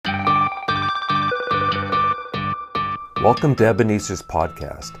Welcome to Ebenezer's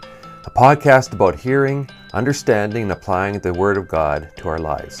podcast, a podcast about hearing, understanding, and applying the Word of God to our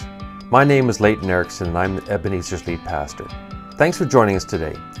lives. My name is Leighton Erickson, and I'm Ebenezer's lead pastor. Thanks for joining us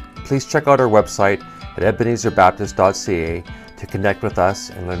today. Please check out our website at ebenezerbaptist.ca to connect with us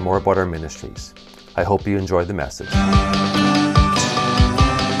and learn more about our ministries. I hope you enjoy the message.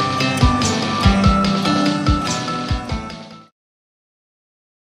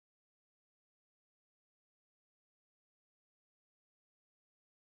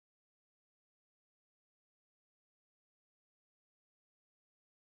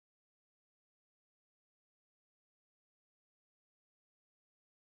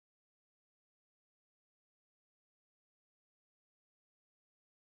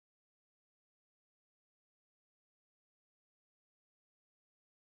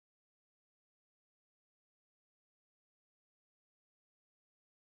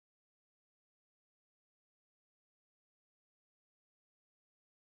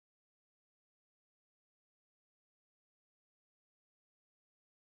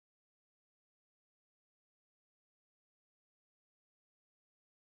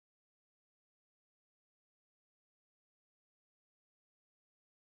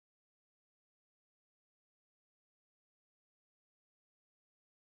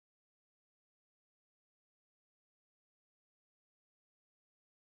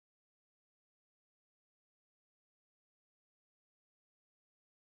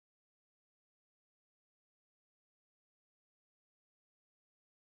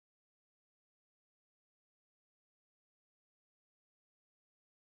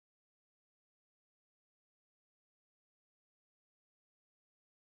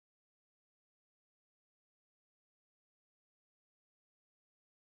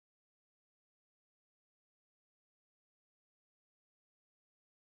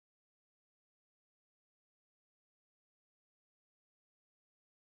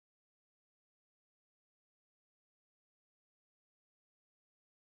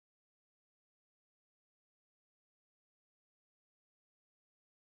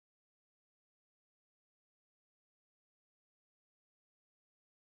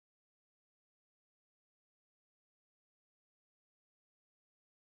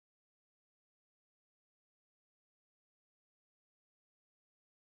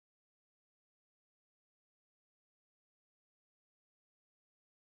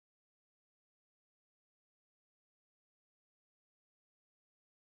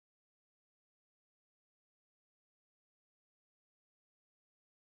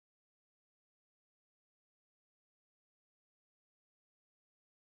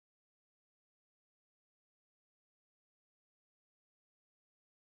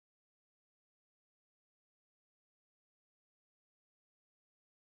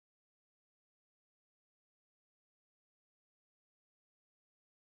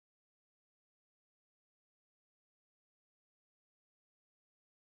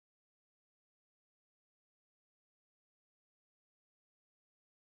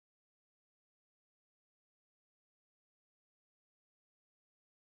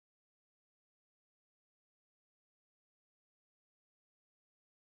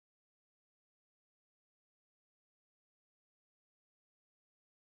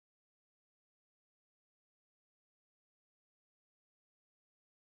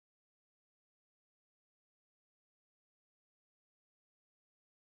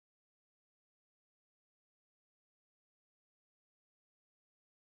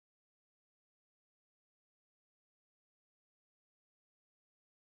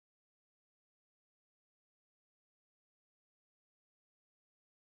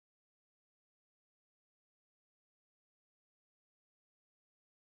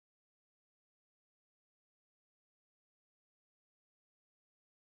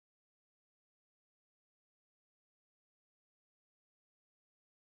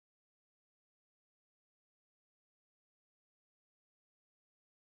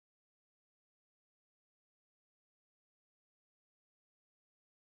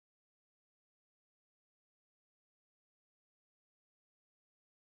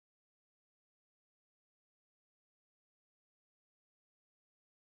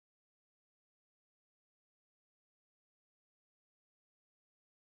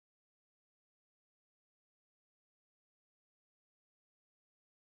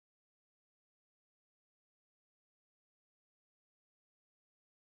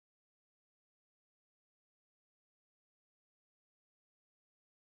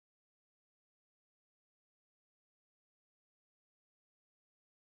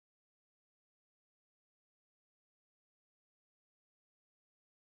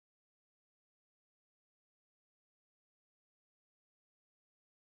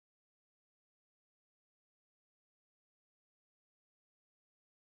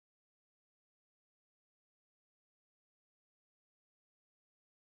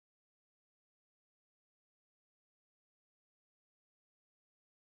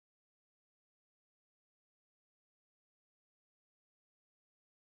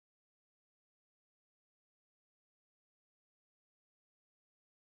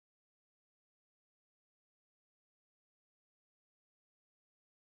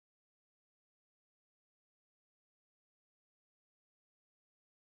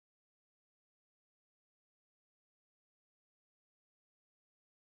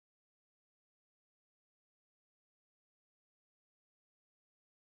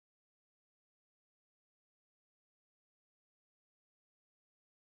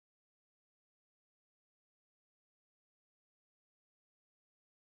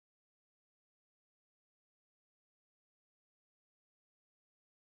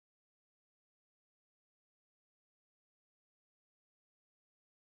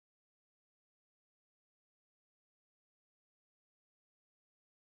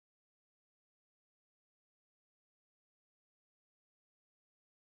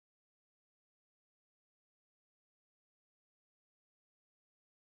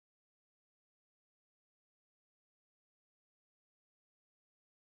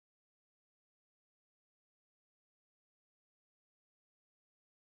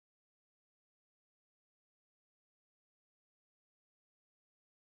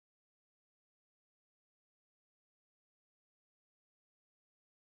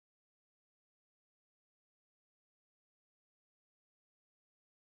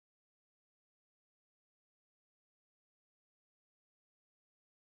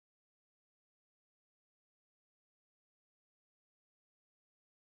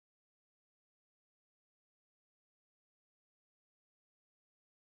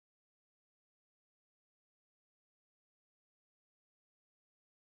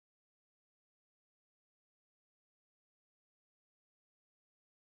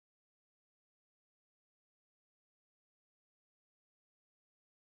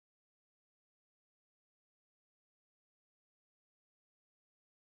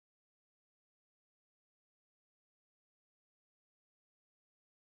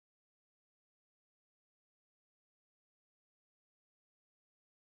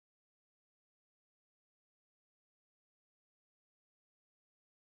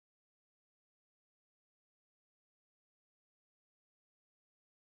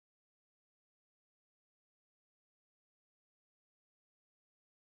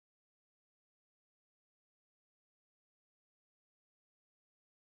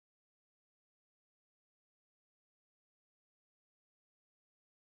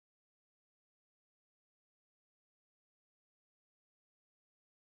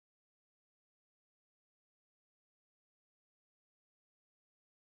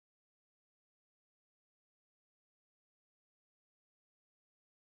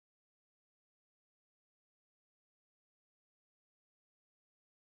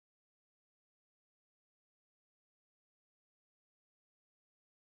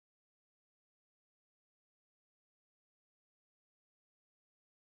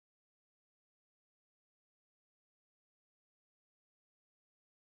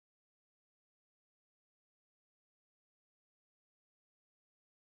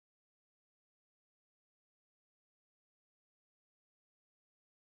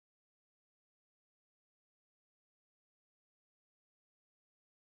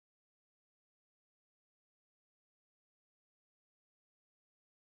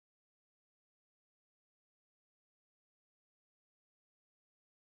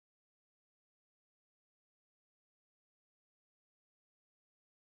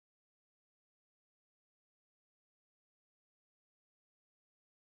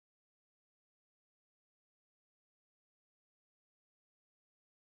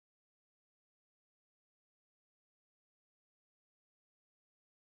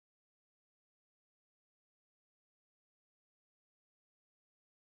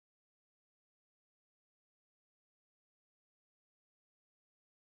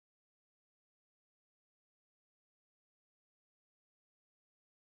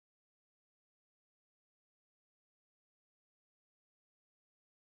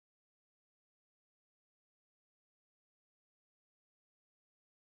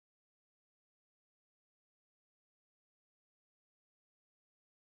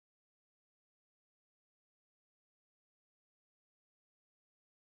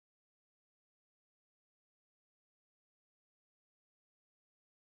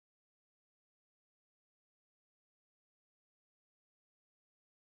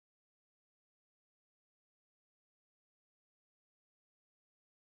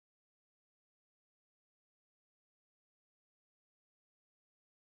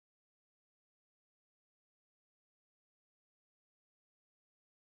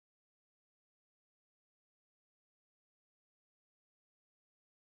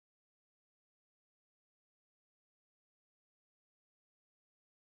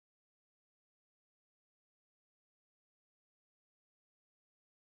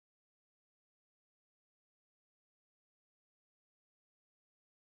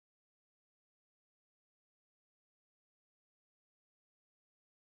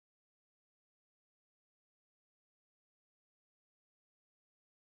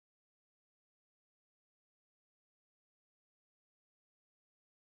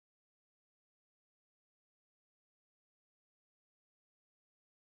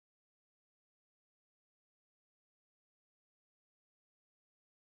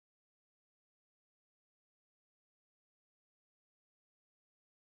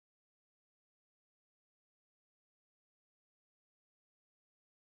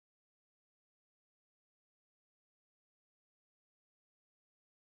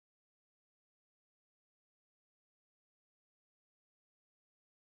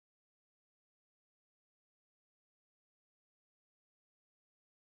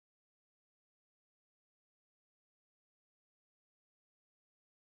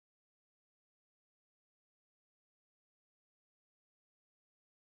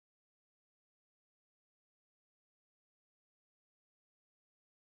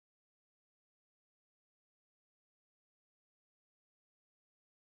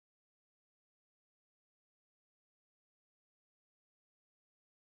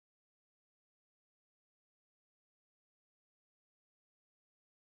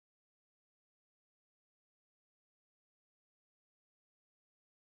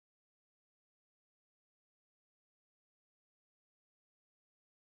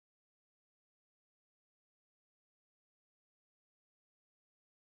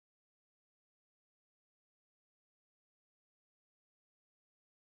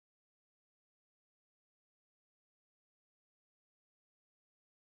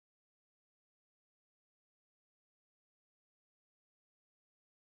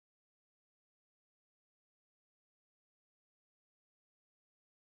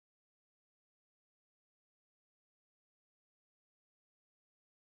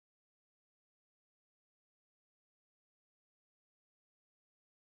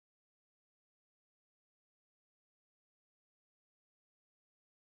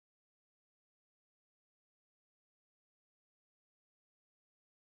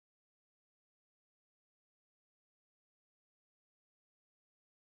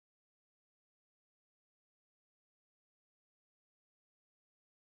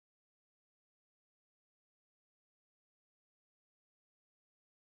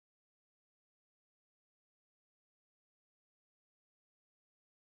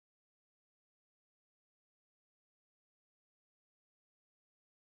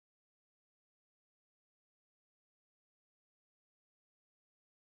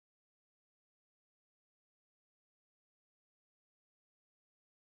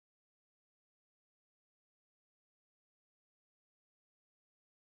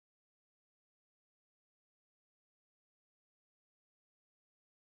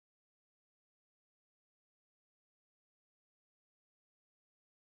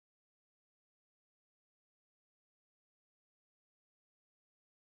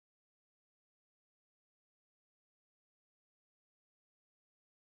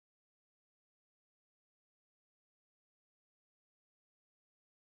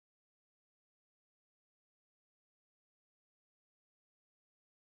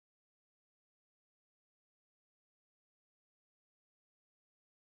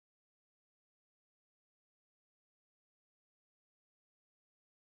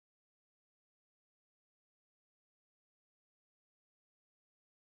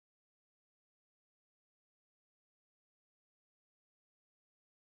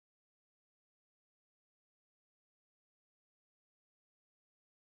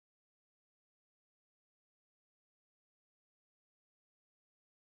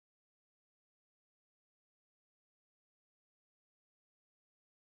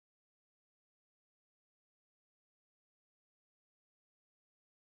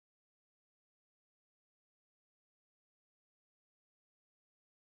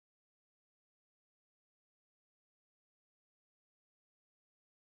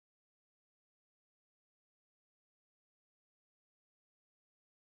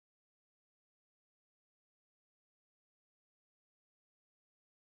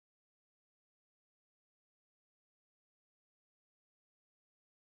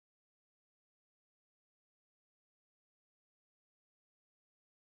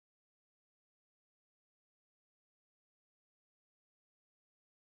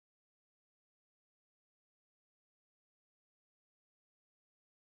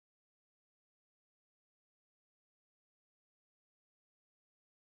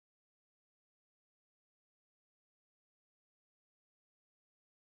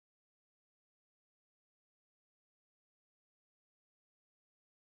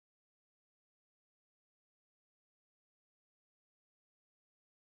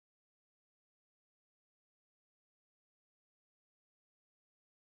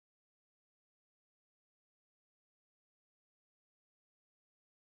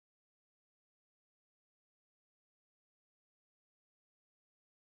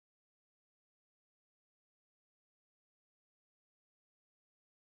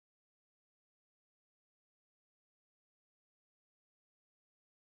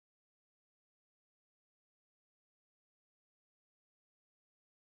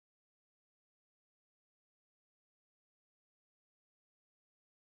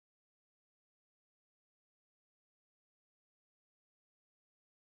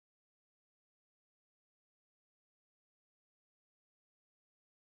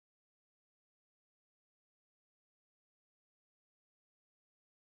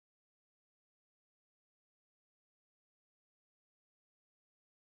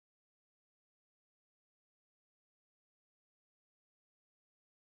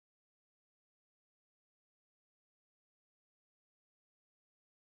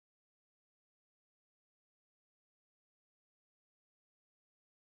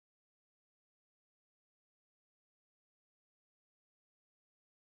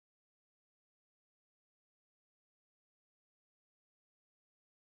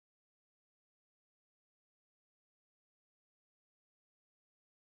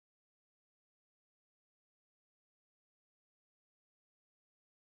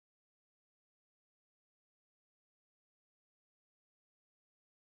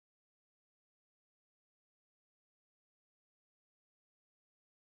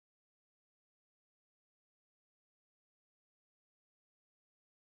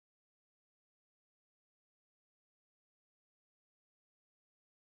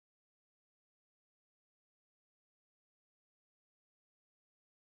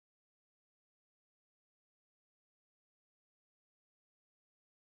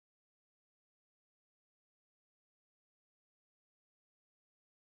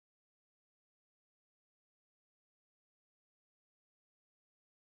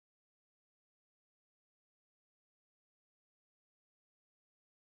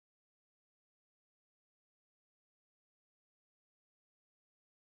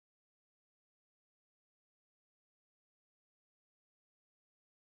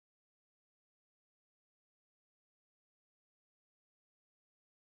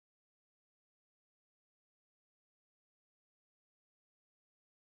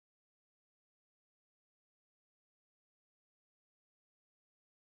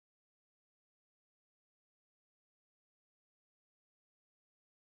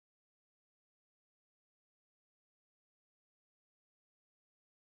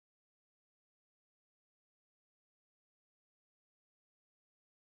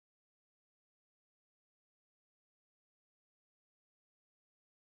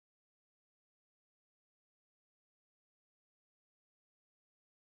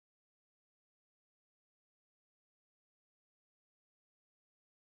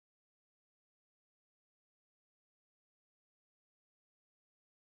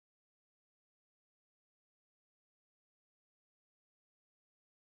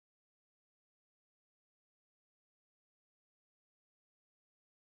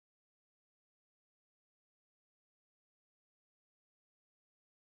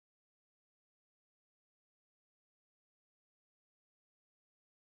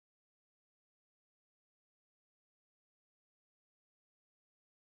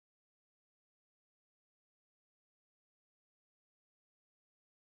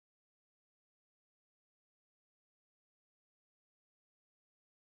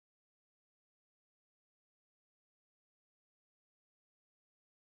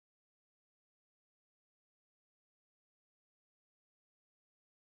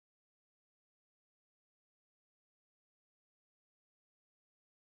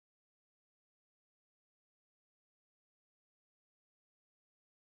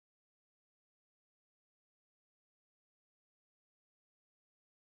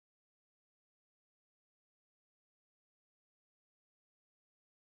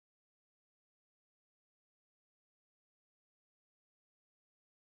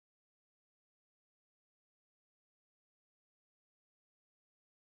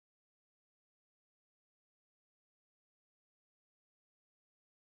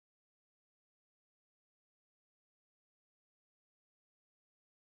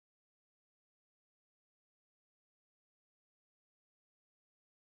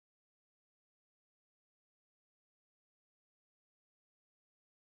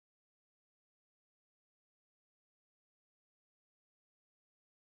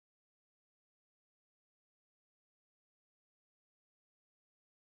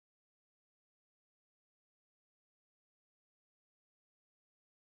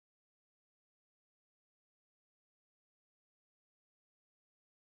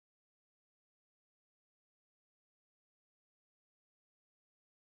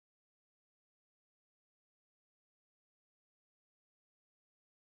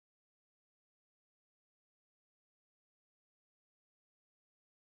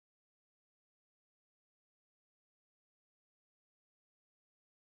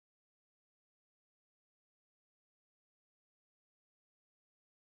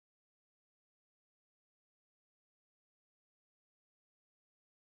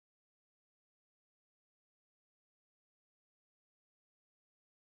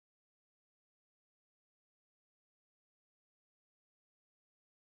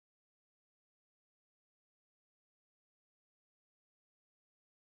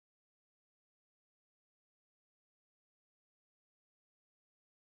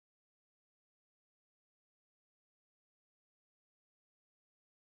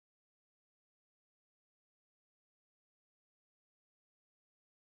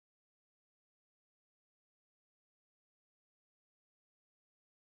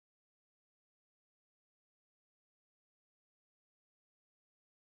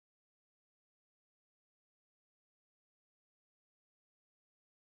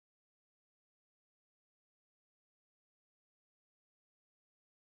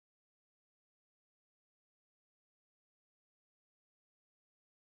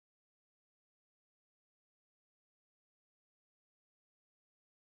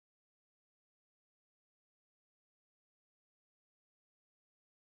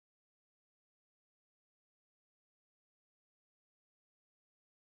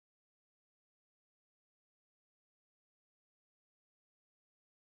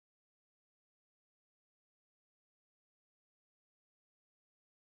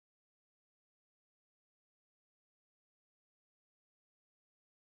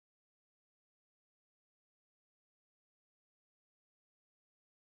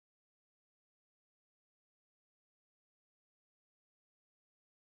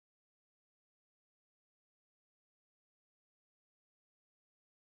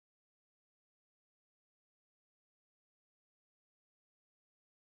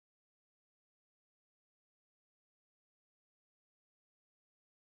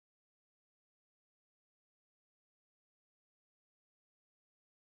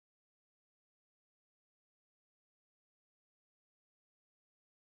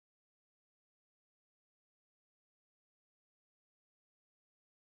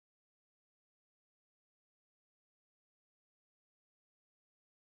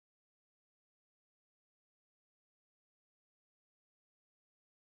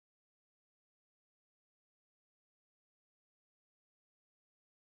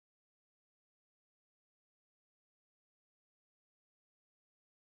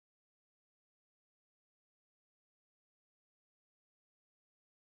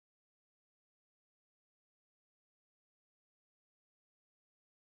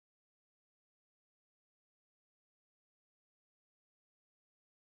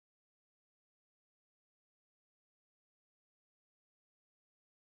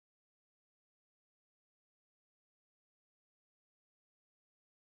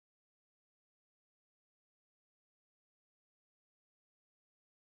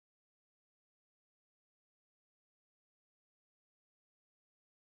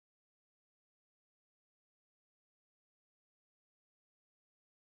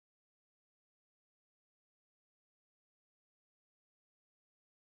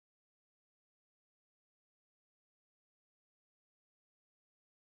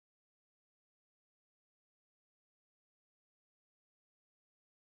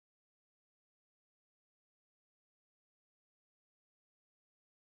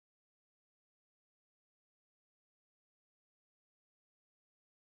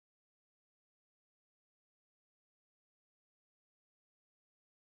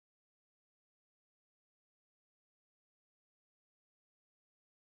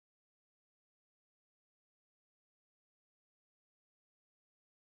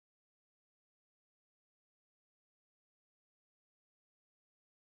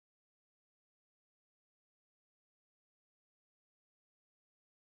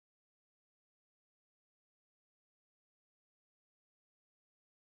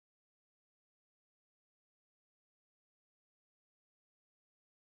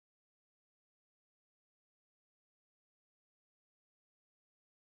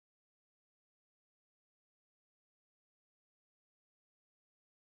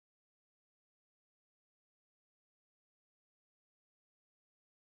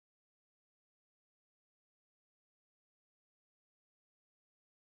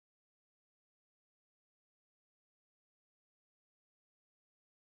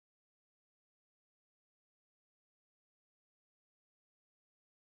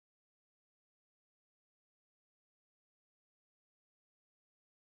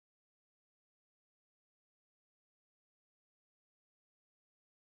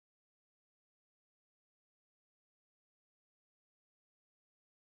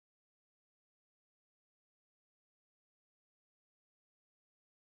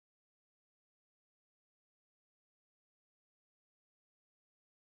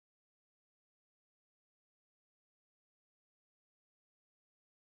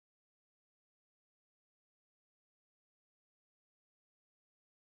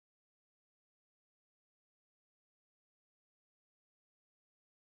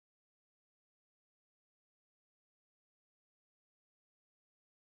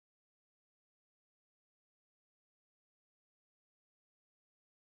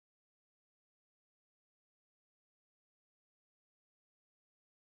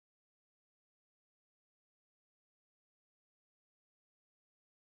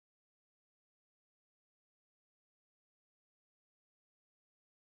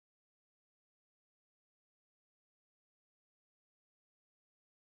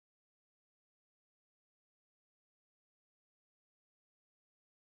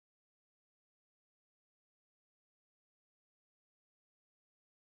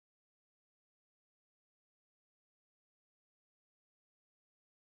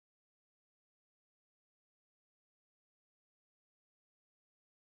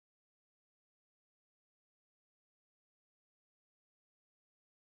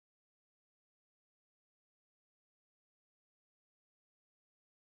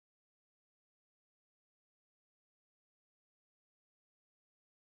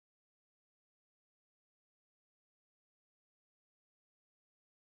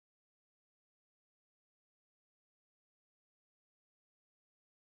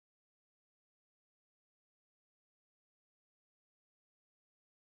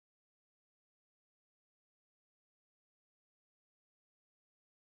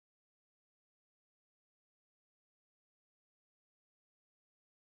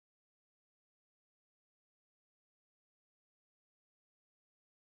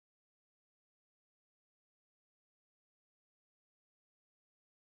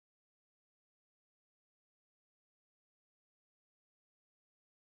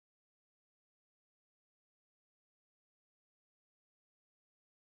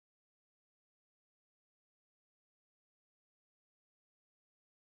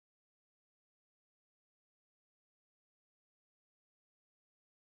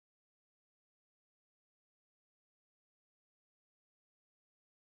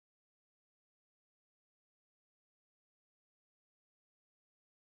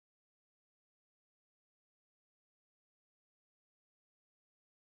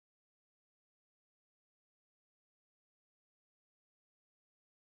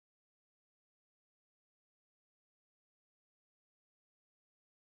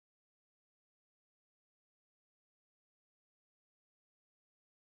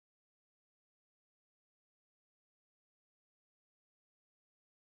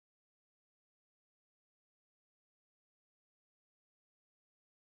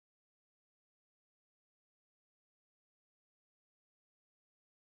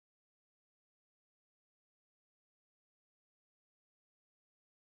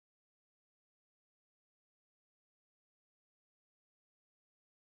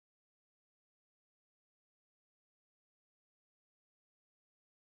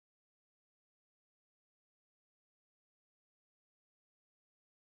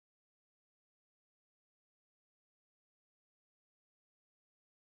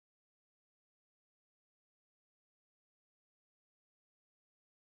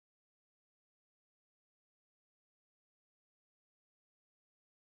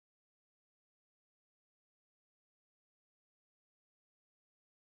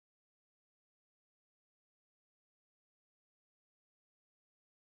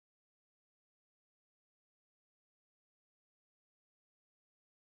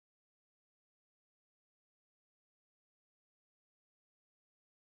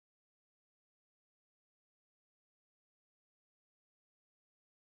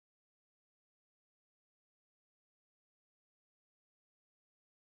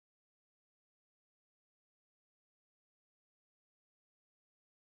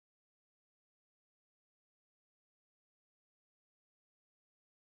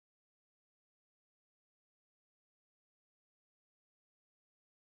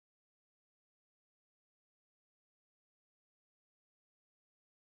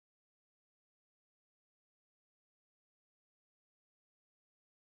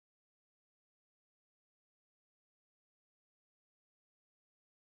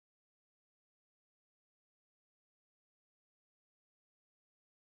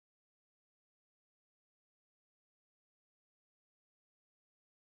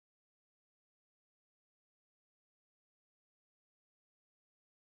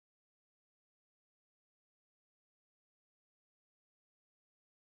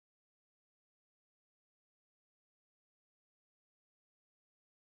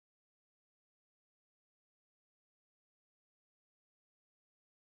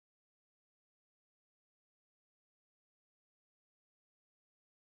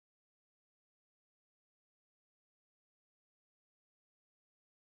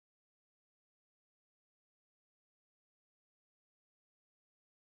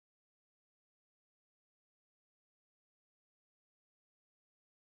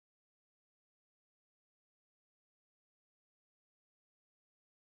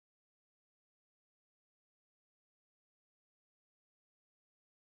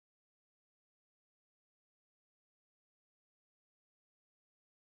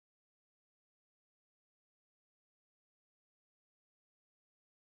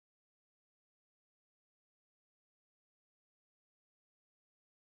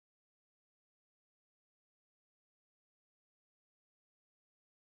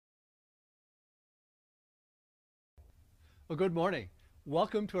 Well, good morning.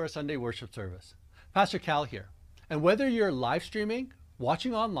 Welcome to our Sunday worship service. Pastor Cal here. And whether you're live streaming,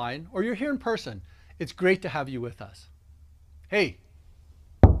 watching online, or you're here in person, it's great to have you with us. Hey,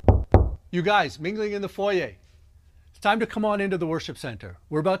 you guys mingling in the foyer. It's time to come on into the worship center.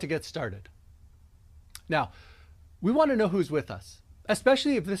 We're about to get started. Now, we want to know who's with us,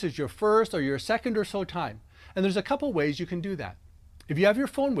 especially if this is your first or your second or so time. And there's a couple ways you can do that. If you have your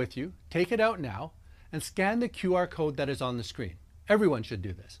phone with you, take it out now and scan the QR code that is on the screen. Everyone should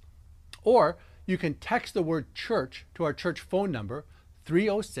do this. Or you can text the word church to our church phone number,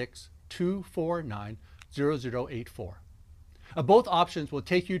 306-249-0084. Both options will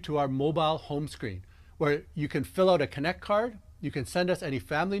take you to our mobile home screen, where you can fill out a Connect card, you can send us any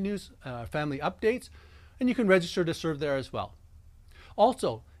family news, family updates, and you can register to serve there as well.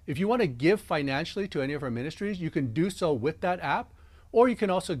 Also, if you want to give financially to any of our ministries, you can do so with that app, or you can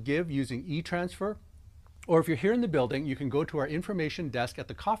also give using e-transfer. Or if you're here in the building, you can go to our information desk at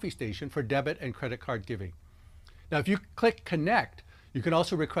the coffee station for debit and credit card giving. Now, if you click Connect, you can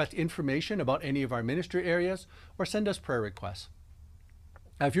also request information about any of our ministry areas or send us prayer requests.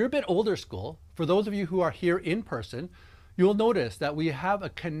 Now, if you're a bit older school, for those of you who are here in person, you'll notice that we have a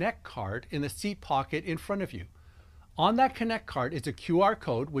Connect card in the seat pocket in front of you. On that Connect card is a QR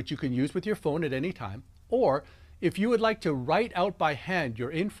code, which you can use with your phone at any time, or if you would like to write out by hand your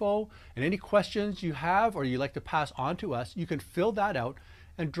info and any questions you have or you'd like to pass on to us, you can fill that out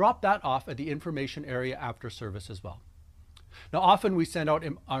and drop that off at the information area after service as well. Now, often we send out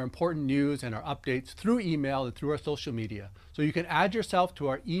our important news and our updates through email and through our social media, so you can add yourself to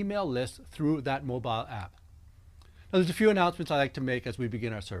our email list through that mobile app. Now, there's a few announcements I'd like to make as we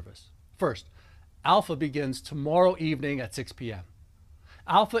begin our service. First, Alpha begins tomorrow evening at 6 p.m.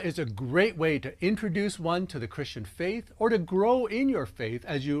 Alpha is a great way to introduce one to the Christian faith or to grow in your faith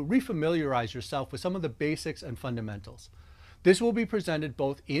as you refamiliarize yourself with some of the basics and fundamentals. This will be presented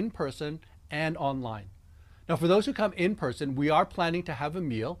both in person and online. Now, for those who come in person, we are planning to have a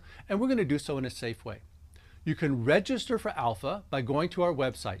meal, and we're going to do so in a safe way. You can register for Alpha by going to our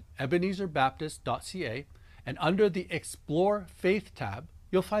website, ebenezerbaptist.ca, and under the Explore Faith tab,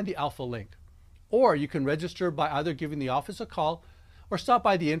 you'll find the Alpha link. Or you can register by either giving the office a call or stop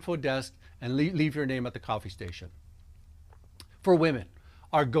by the info desk and leave your name at the coffee station. For women,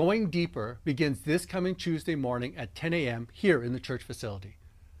 our Going Deeper begins this coming Tuesday morning at 10 a.m. here in the church facility.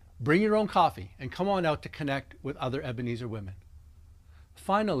 Bring your own coffee and come on out to connect with other Ebenezer women.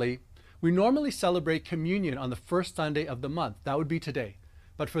 Finally, we normally celebrate communion on the first Sunday of the month. That would be today.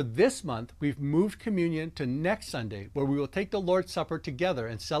 But for this month, we've moved communion to next Sunday, where we will take the Lord's Supper together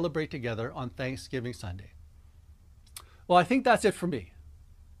and celebrate together on Thanksgiving Sunday. Well, I think that's it for me.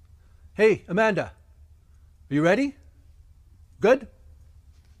 Hey, Amanda, are you ready? Good?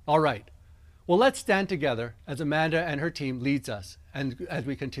 All right. Well, let's stand together as Amanda and her team leads us and as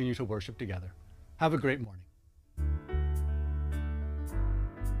we continue to worship together. Have a great morning.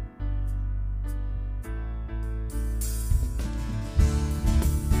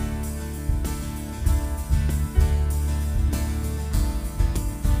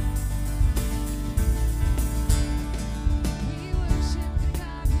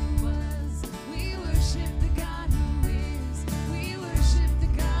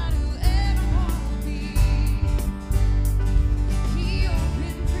 He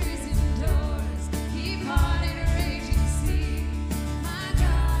opened prison doors. He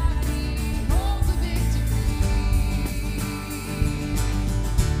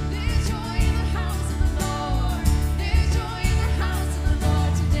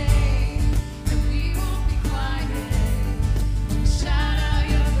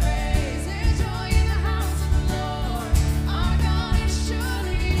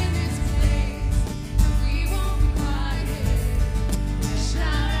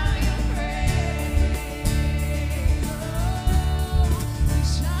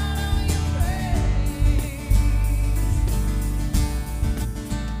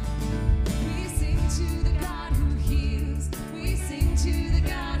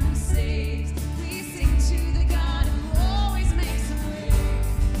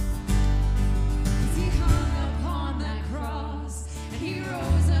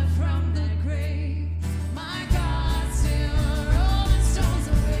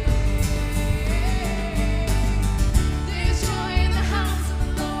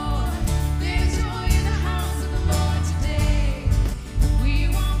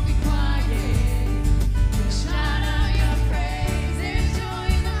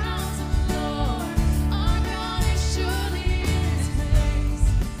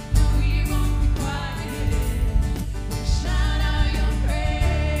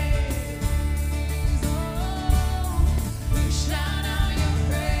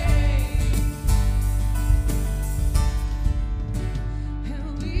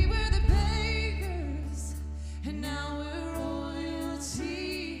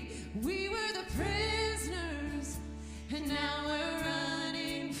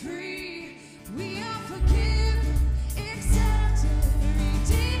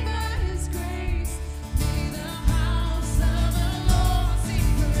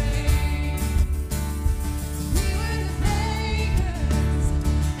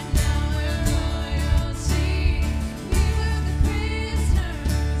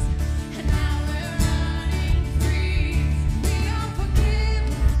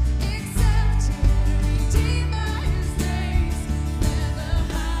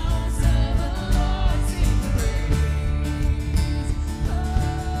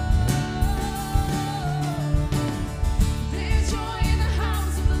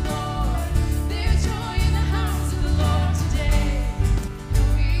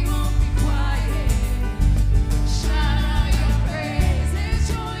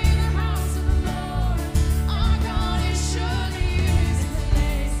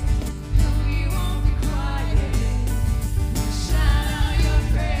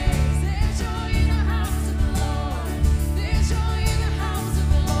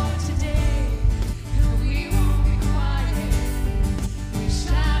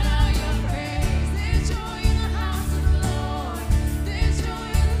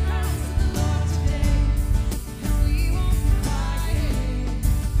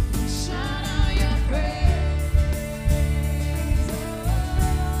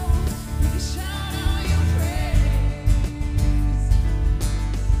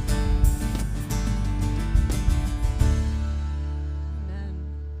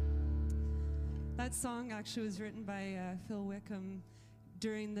That song actually was written by Phil Wickham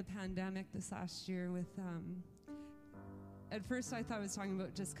during the pandemic this last year with, at first I thought it was talking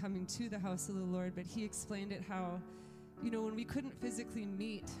about just coming to the house of the Lord, but he explained it how, when we couldn't physically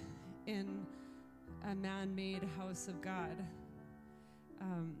meet in a man-made house of God,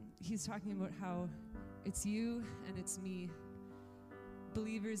 he's talking about how it's you and it's me,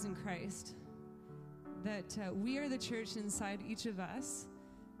 believers in Christ, that we are the church inside each of us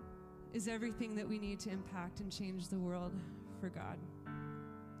is everything that we need to impact and change the world for God.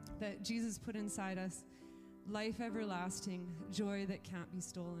 That Jesus put inside us life everlasting, joy that can't be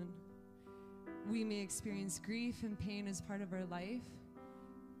stolen. We may experience grief and pain as part of our life,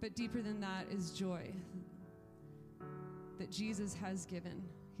 but deeper than that is joy that Jesus has given.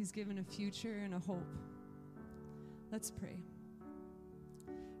 He's given a future and a hope. Let's pray.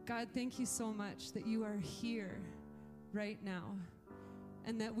 God, thank you so much that you are here right now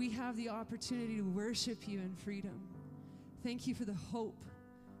and that we have the opportunity to worship you in freedom. Thank you for the hope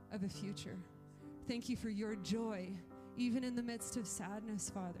of a future. Thank you for your joy, even in the midst of sadness,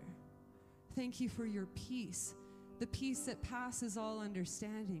 Father. Thank you for your peace, the peace that passes all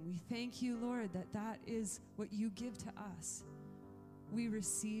understanding. We thank you, Lord, that that is what you give to us. We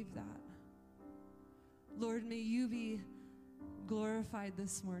receive that. Lord, may you be glorified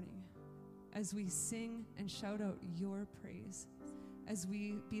this morning as we sing and shout out your praise, as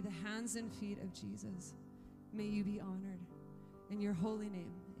we be the hands and feet of Jesus. May you be honored. In your holy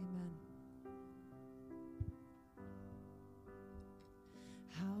name, amen.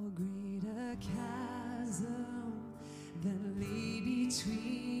 How great a chasm that lay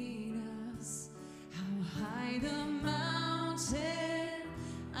between us, how high the mountain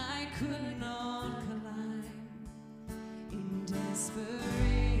I could not climb. In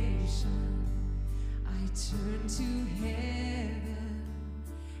desperation, I turned to heaven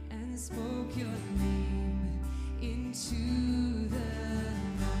and spoke your name into the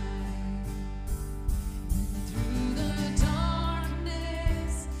night. And through the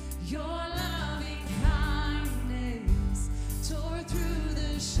darkness, your loving kindness tore through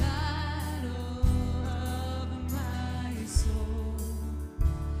the shadow of my soul.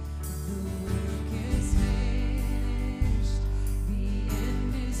 The work is finished, the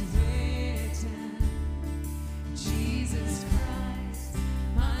end is written. Jesus Christ,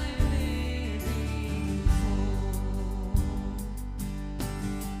 my living hope.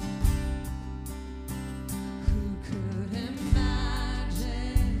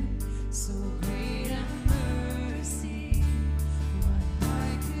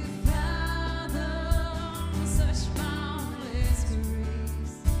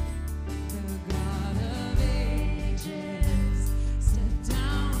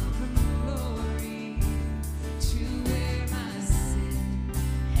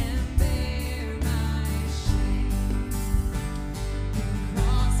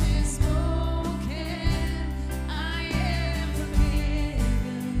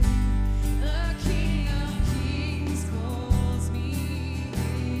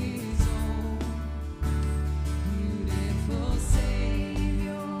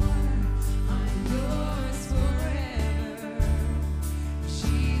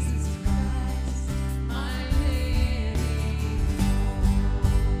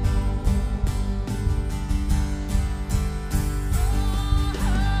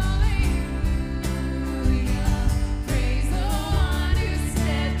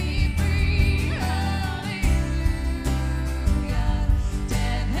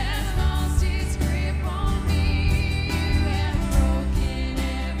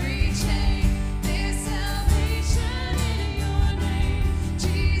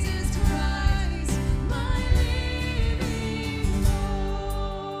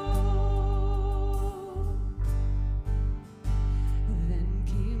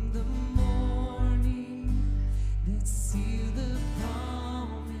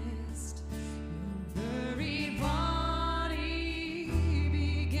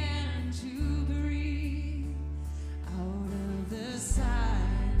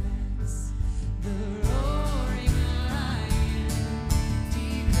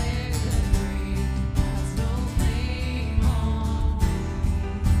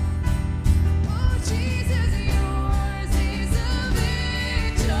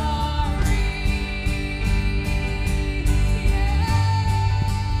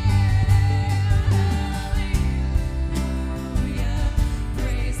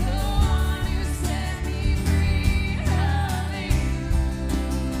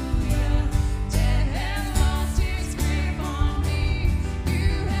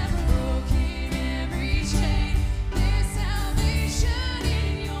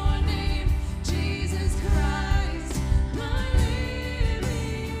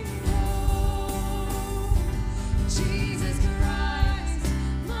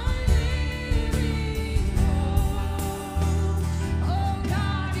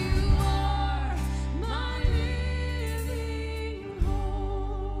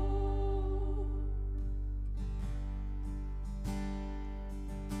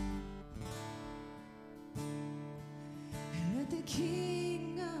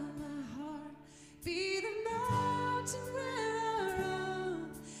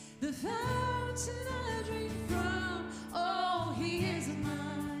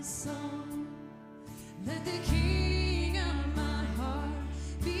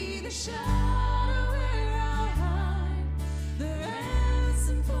 shadow where I hide, the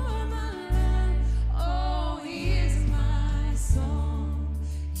ransom for my life. Oh, He is my song.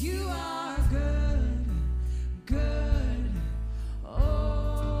 You are good, good.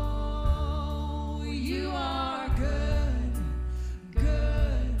 Oh, you are good,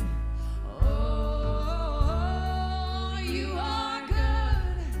 good. Oh, you are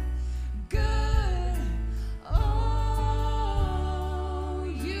good, good. Oh,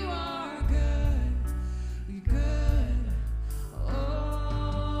 you are good, good. Oh,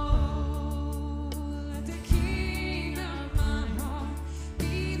 let the King of my heart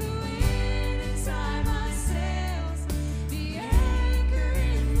be the wind inside my sails, the anchor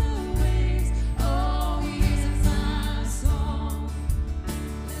in the waves. Oh, He is my song.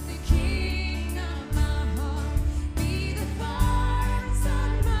 Let the King of my heart be the fire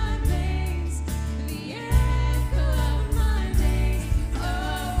inside my veins, the echo of my days.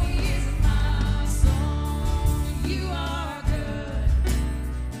 Oh, He is my song. You are good,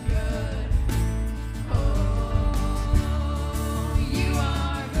 good. Oh, you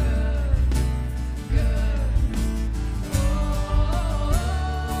are good, good.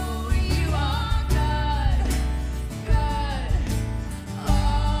 Oh, you are good, good.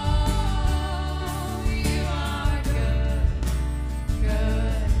 Oh, you are good,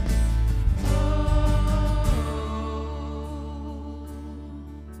 good.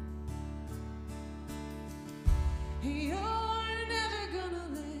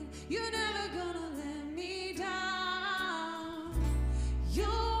 You're never gonna let me down.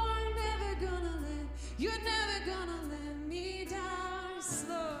 You're never gonna let me down, yes,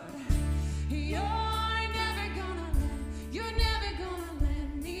 Lord. You're never gonna let me down. You're never gonna let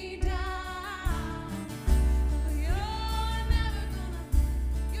me down.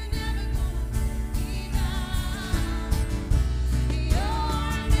 You're never gonna let me down.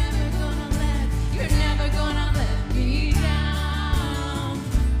 You're never gonna let me down.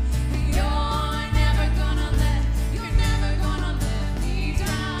 You're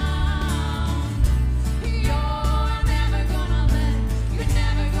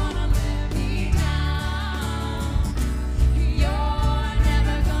never gonna let me down.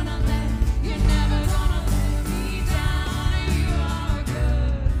 You're never gonna let me down. You are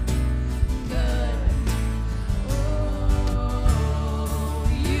good, good. Oh,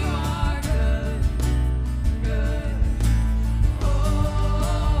 you are good, good.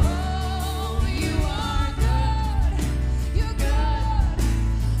 Oh, you are good, you're good.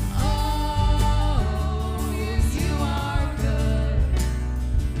 Oh, yes, you are good,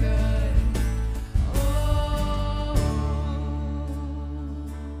 good. Oh,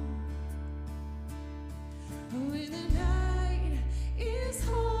 when the night is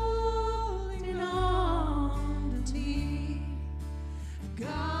holding on to me,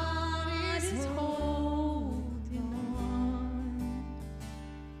 God is holding on.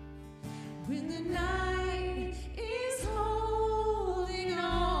 When the night is holding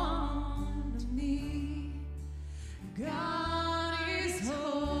on to me, God is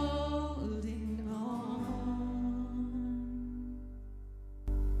holding on.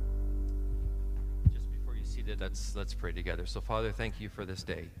 Just before you seated, let's pray together. So, Father, thank you for this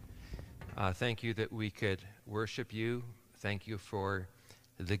day. Thank you that we could worship you. Thank you for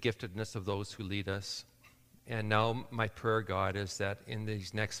the giftedness of those who lead us. And now my prayer, God, is that in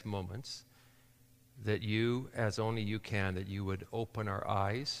these next moments, that you, as only you can, that you would open our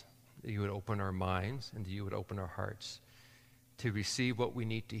eyes, that you would open our minds, and that you would open our hearts to receive what we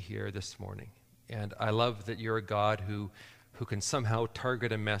need to hear this morning. And I love that you're a God who can somehow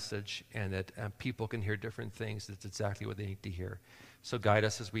target a message, and that people can hear different things. That's exactly what they need to hear. So guide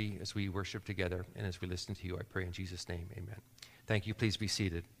us as we worship together and as we listen to you. I pray in Jesus' name, amen. Thank you. Please be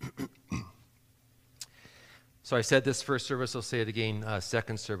seated. So I said this first service, I'll say it again,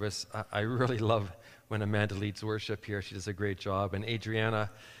 second service. I really love when Amanda leads worship here. She does a great job. And Adriana,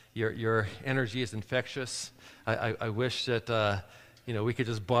 your energy is infectious. I wish that we could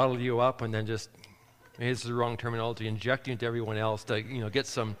just bottle you up and then just, maybe this is the wrong terminology, inject you into everyone else to get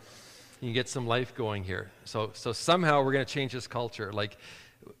some life going here. So somehow we're going to change this culture. Like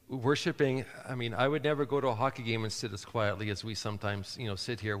worshiping, I mean, I would never go to a hockey game and sit as quietly as we sometimes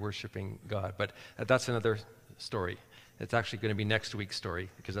sit here worshiping God. But that's another story. It's actually going to be next week's story,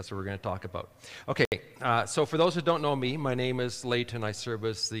 because that's what we're going to talk about. Okay, so for those who don't know me, my name is Leighton. I serve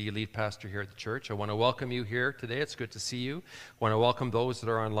as the lead pastor here at the church. I want to welcome you here today. It's good to see you. I want to welcome those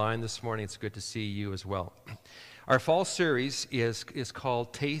that are online this morning. It's good to see you as well. Our fall series is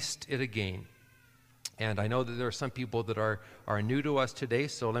called Taste It Again. And I know that there are some people that are new to us today,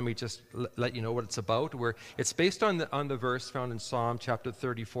 so let me just let you know what it's about. It's based on the verse found in Psalm chapter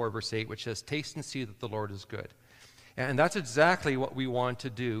 34, verse 8, which says, "Taste and see that the Lord is good." And that's exactly what we want to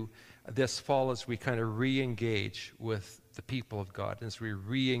do this fall as we kind of re-engage with the people of God, as we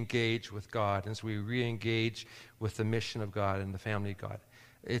re-engage with God, as we re-engage with the mission of God and the family of God.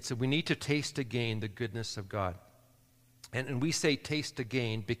 We need to taste again the goodness of God. And we say taste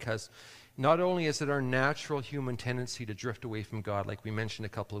again because not only is it our natural human tendency to drift away from God, like we mentioned a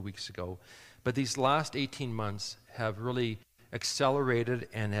couple of weeks ago, but these last 18 months have really accelerated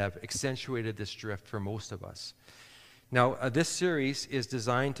and have accentuated this drift for most of us. Now, this series is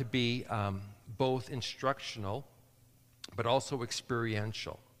designed to be both instructional, but also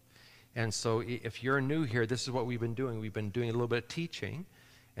experiential. And so if you're new here, this is what we've been doing. We've been doing a little bit of teaching,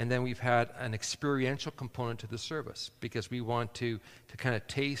 and then we've had an experiential component to the service because we want to kind of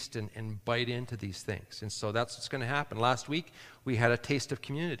taste and bite into these things. And so that's what's going to happen. Last week, we had a taste of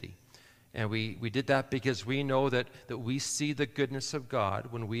community. And we did that because we know that we see the goodness of God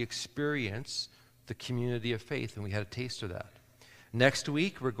when we experience the community of faith, and we had a taste of that. Next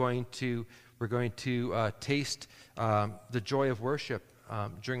week, we're going to taste the joy of worship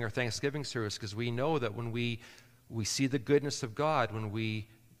during our Thanksgiving service, because we know that when we see the goodness of God when we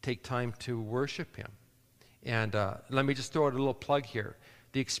take time to worship Him. And let me just throw out a little plug here.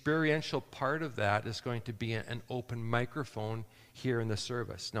 The experiential part of that is going to be an open microphone here in the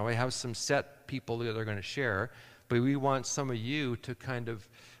service. Now, I have some set people that are going to share, but we want some of you to kind of,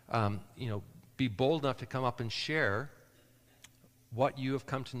 be bold enough to come up and share what you have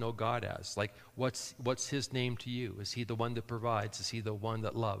come to know God as. Like, what's His name to you? Is He the one that provides? Is He the one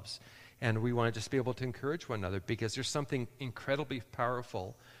that loves? And we want to just be able to encourage one another, because there's something incredibly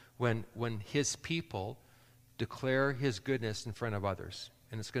powerful when His people declare His goodness in front of others.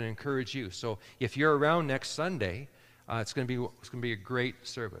 And it's going to encourage you. So if you're around next Sunday, it's going to be a great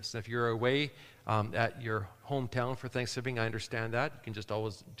service. And if you're away at your hometown for Thanksgiving, I understand that. You can just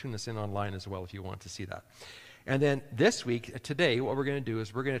always tune us in online as well if you want to see that. And then this week, today, what we're going to do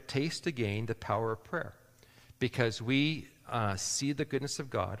is we're going to taste again the power of prayer, because we see the goodness of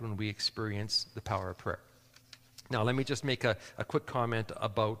God when we experience the power of prayer. Now, let me just make a quick comment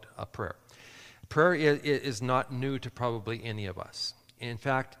about prayer. Prayer is not new to probably any of us. In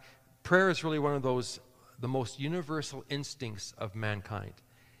fact, prayer is really one of the most universal instincts of mankind.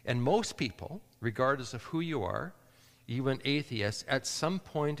 And most people, regardless of who you are, even atheists, at some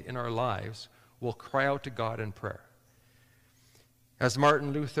point in our lives will cry out to God in prayer. As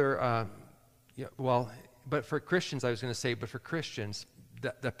Martin Luther, but for Christians, but for Christians,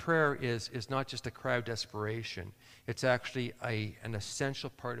 the prayer is not just a cry of desperation. It's actually an essential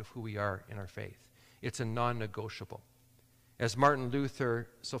part of who we are in our faith. It's a non-negotiable. As Martin Luther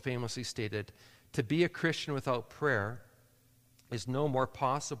so famously stated, to be a Christian without prayer is no more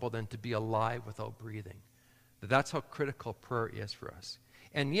possible than to be alive without breathing. That's how critical prayer is for us.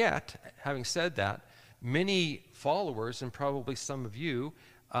 And yet, having said that, many followers, and probably some of you,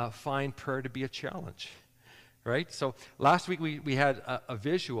 find prayer to be a challenge, right? So last week we had a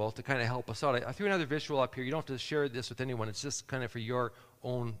visual to kind of help us out. I threw another visual up here. You don't have to share this with anyone. It's just kind of for your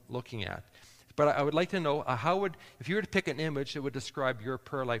own looking at. But I would like to know, if you were to pick an image that would describe your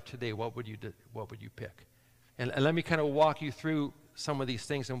prayer life today, what would you pick? And let me kind of walk you through some of these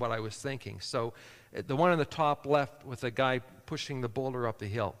things and what I was thinking. So the one on the top left with the guy pushing the boulder up the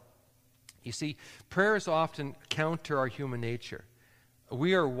hill. You see, prayers often counter our human nature.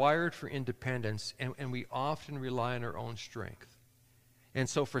 We are wired for independence, and we often rely on our own strength. And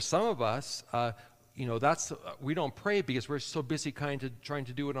so for some of us, we don't pray because we're so busy trying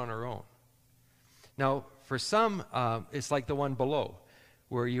to do it on our own. Now, for some, it's like the one below,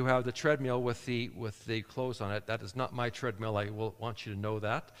 where you have the treadmill with the clothes on it. That is not my treadmill. I will want you to know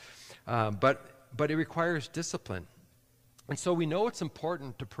that. But it requires discipline. And so we know it's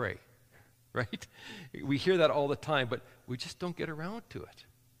important to pray, right? We hear that all the time, but we just don't get around to it,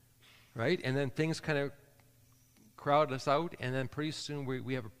 right? And then things kind of crowd us out, and then pretty soon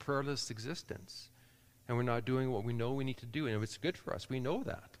we have a prayerless existence, and we're not doing what we know we need to do, and it's good for us. We know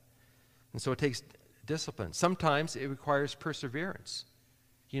that. And so it takes discipline. Sometimes it requires perseverance.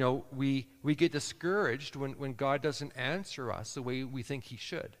 We get discouraged when God doesn't answer us the way we think He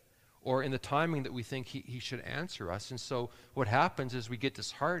should, or in the timing that we think he should answer us. And so what happens is we get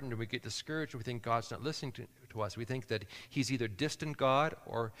disheartened and we get discouraged, and we think God's not listening to us. We think that He's either distant God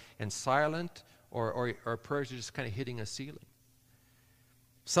and silent, or our prayers are just kind of hitting a ceiling.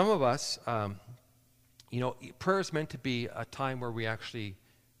 Some of us, prayer is meant to be a time where we actually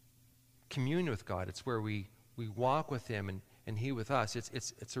commune with God. It's where we walk with Him and He with us.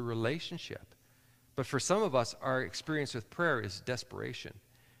 It's a relationship. But for some of us, our experience with prayer is desperation.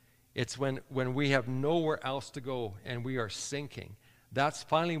 It's when we have nowhere else to go and we are sinking. That's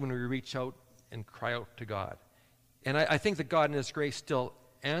finally when we reach out and cry out to God. And I think that God in His grace still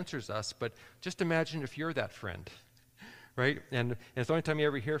answers us, but just imagine if you're that friend, right? And the only time you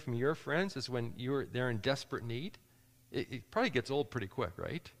ever hear from your friends is when they're in desperate need. It probably gets old pretty quick,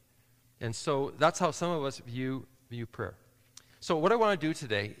 right? And so that's how some of us view prayer. So what I want to do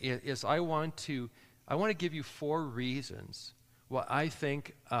today is I want to give you 4 reasons why I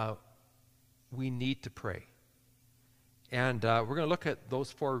think we need to pray. And we're going to look at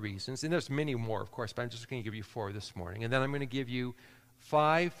those 4 reasons. And there's many more, of course, but I'm just going to give you 4 this morning. And then I'm going to give you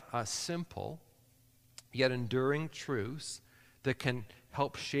 5 simple yet enduring truths that can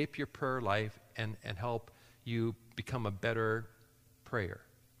help shape your prayer life and help you become a better prayer.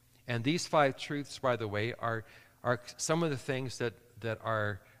 And these 5 truths, by the way, are some of the things that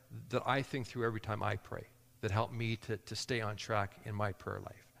I think through every time I pray, that help me to stay on track in my prayer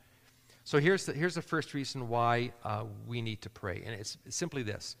life. So here's the first reason why we need to pray, and it's simply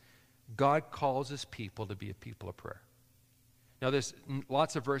this: God calls His people to be a people of prayer. Now, there's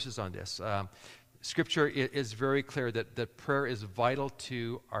lots of verses on this. Scripture is very clear that prayer is vital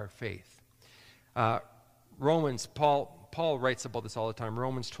to our faith. Paul writes about this all the time.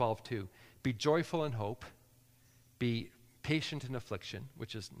 Romans 12:2. Be joyful in hope. Be patient in affliction,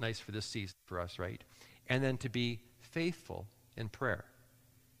 which is nice for this season for us, right? And then to be faithful in prayer.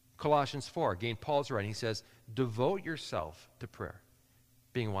 Colossians 4, again, Paul's writing. He says, devote yourself to prayer,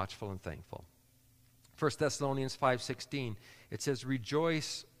 being watchful and thankful. 1 Thessalonians 5:16, it says,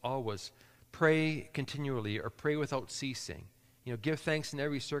 rejoice always, pray continually, or pray without ceasing. Give thanks in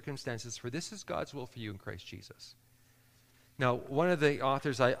every circumstances, for this is God's will for you in Christ Jesus. Now, one of the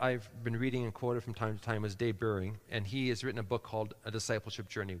authors I've been reading and quoted from time to time is Dave Buehring, and he has written a book called A Discipleship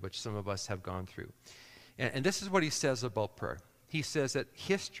Journey, which some of us have gone through. And this is what he says about prayer. He says that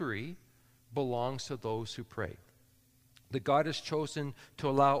history belongs to those who pray. That God has chosen to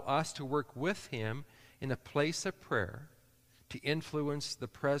allow us to work with Him in a place of prayer to influence the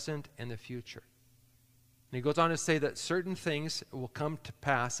present and the future. And he goes on to say that certain things will come to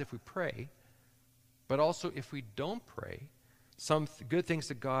pass if we pray, but also if we don't pray, some good things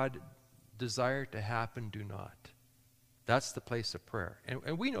that God desired to happen do not. That's the place of prayer.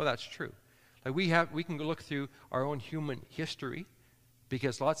 And we know that's true. Like we can go look through our own human history,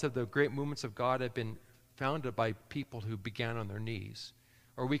 because lots of the great movements of God have been founded by people who began on their knees.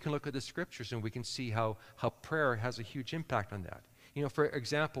 Or we can look at the Scriptures and we can see how prayer has a huge impact on that. For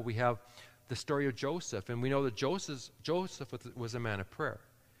example, we have the story of Joseph, and we know that Joseph was a man of prayer.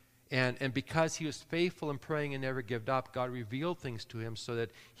 And because he was faithful in praying and never gave up, God revealed things to him so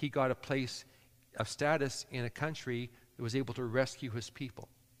that he got a place of status in a country that was able to rescue his people.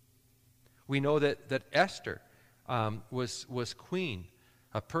 We know that Esther was queen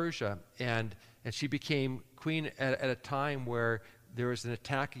of Persia, and she became queen at a time where there was an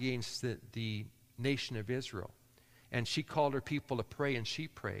attack against the nation of Israel. And she called her people to pray, and she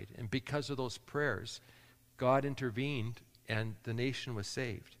prayed. And because of those prayers, God intervened, and the nation was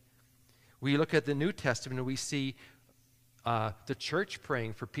saved. We look at the New Testament, and we see the church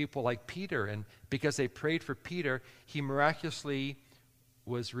praying for people like Peter. And because they prayed for Peter, he miraculously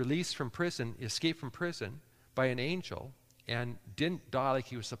was released from prison, escaped from prison by an angel, and didn't die like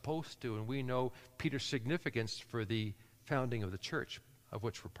he was supposed to. And we know Peter's significance for the founding of the church, of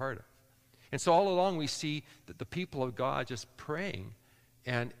which we're part of. And so all along we see that the people of God just praying,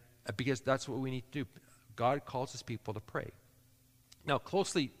 and because that's what we need to do. God calls His people to pray. Now,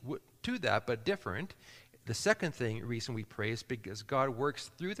 closely to that, but different, the second reason we pray is because God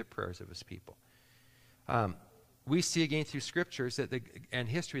works through the prayers of His people. We see again through Scriptures and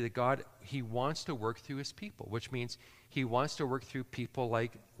history that God, He wants to work through His people, which means He wants to work through people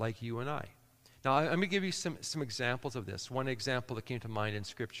like you and I. Now, I'm going to give you some examples of this. One example that came to mind in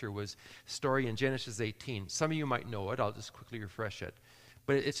Scripture was a story in Genesis 18. Some of you might know it. I'll just quickly refresh it.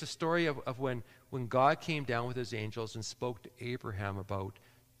 But it's a story of when God came down with His angels and spoke to Abraham about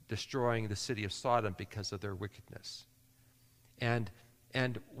destroying the city of Sodom because of their wickedness. And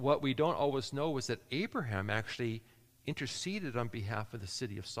what we don't always know is that Abraham actually interceded on behalf of the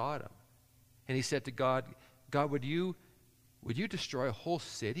city of Sodom. And he said to God, would you destroy a whole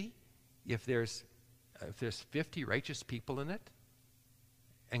city if there's 50 righteous people in it?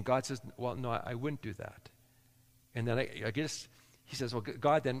 And God says, well, no, I wouldn't do that. And then I guess he says, well,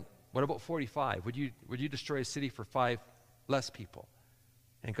 God, then what about 45? Would you destroy a city for 5 less people?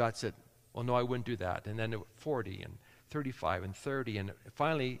 And God said, well, no, I wouldn't do that. And then 40 and 35 and 30, and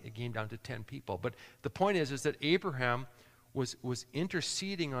finally it came down to 10 people. But the point is that Abraham was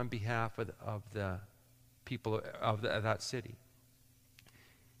interceding on behalf of people of that city.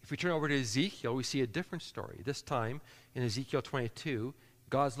 If we turn over to Ezekiel, we see a different story. This time, in Ezekiel 22,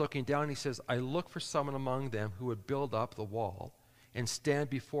 God's looking down and he says, I look for someone among them who would build up the wall and stand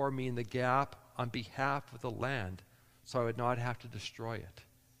before me in the gap on behalf of the land, so I would not have to destroy it.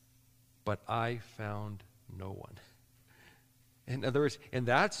 But I found no one. In other words, in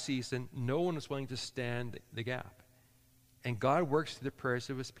that season, no one was willing to stand the gap. And God works through the prayers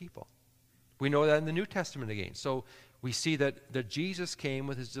of his people. We know that in the New Testament again. So we see that Jesus came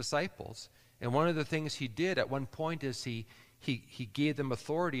with his disciples, and one of the things he did at one point is he gave them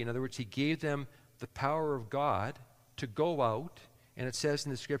authority. In other words, he gave them the power of God to go out, and it says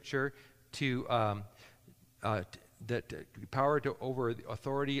in the scripture power over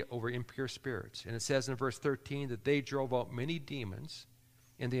authority over impure spirits. And it says in verse 13 that they drove out many demons,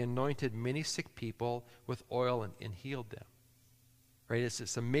 and they anointed many sick people with oil and healed them. Right? It's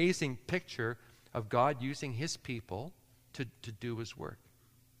this amazing picture of God using his people to do his work.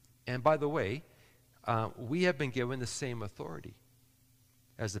 And by the way, we have been given the same authority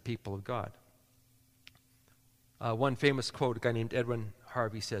as the people of God. One famous quote, a guy named Edwin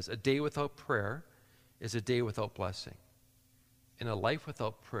Harvey says, a day without prayer is a day without blessing. And a life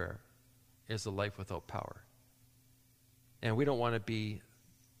without prayer is a life without power. And we don't want to be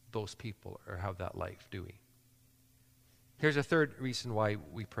those people or have that life, do we? Here's a third reason why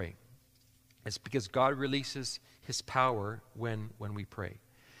we pray. It's because God releases his power when we pray.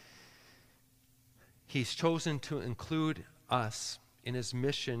 He's chosen to include us in his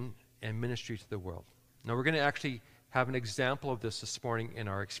mission and ministry to the world. Now, we're going to actually have an example of this morning in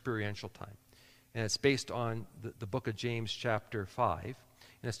our experiential time. And it's based on the book of James chapter 5. And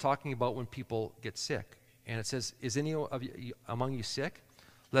it's talking about when people get sick. And it says, is any of you among you sick?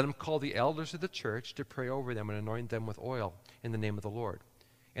 Let him call the elders of the church to pray over them and anoint them with oil in the name of the Lord.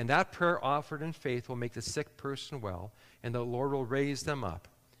 And that prayer offered in faith will make the sick person well, and the Lord will raise them up.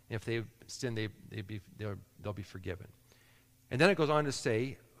 And if they sin, they'll be forgiven. And then it goes on to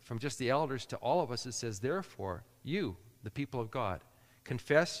say, from just the elders to all of us, it says, therefore, you, the people of God,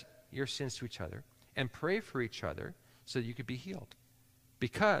 confess your sins to each other and pray for each other so that you could be healed.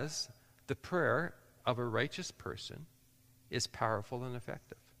 Because the prayer of a righteous person is powerful and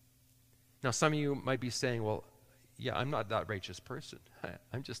effective. Now, some of you might be saying, well, yeah, I'm not that righteous person.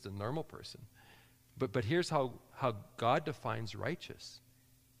 I'm just a normal person. But here's how God defines righteous.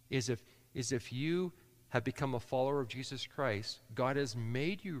 Is if you have become a follower of Jesus Christ, God has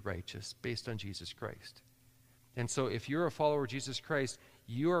made you righteous based on Jesus Christ. And so if you're a follower of Jesus Christ,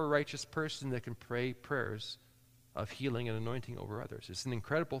 you are a righteous person that can pray prayers of healing and anointing over others. It's an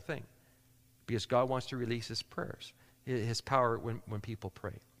incredible thing because God wants to release his prayers, his power when people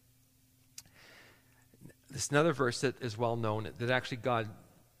pray. This another verse that is well known that actually God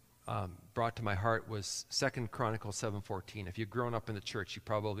brought to my heart was 2 Chronicles 7:14. If you've grown up in the church, you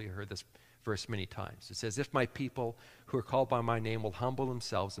probably heard this verse many times. It says, if my people who are called by my name will humble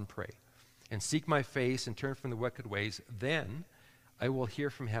themselves and pray and seek my face and turn from the wicked ways, then I will hear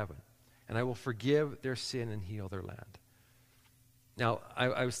from heaven and I will forgive their sin and heal their land. Now,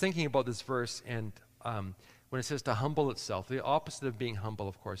 I was thinking about this verse, and when it says to humble itself, the opposite of being humble,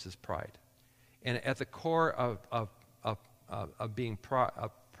 of course, is pride. And at the core of being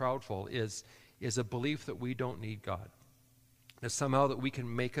proudful is a belief that we don't need God, that somehow that we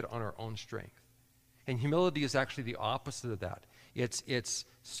can make it on our own strength. And humility is actually the opposite of that. It's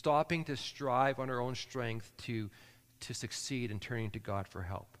stopping to strive on our own strength to succeed and turning to God for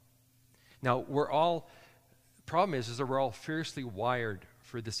help. Now, the problem is that we're all fiercely wired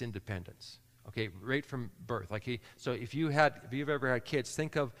for this independence, okay, right from birth. So if you've ever had kids,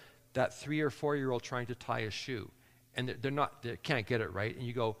 think of that 3 or 4-year-old trying to tie a shoe, and they can't get it right, and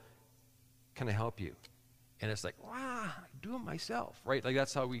you go, can I help you? And it's like, wow, do it myself, right? Like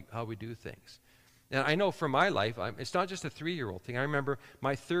that's how we do things. And I know for my life, it's not just a 3-year-old thing. I remember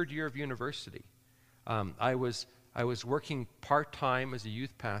my 3rd year of university. I was working part-time as a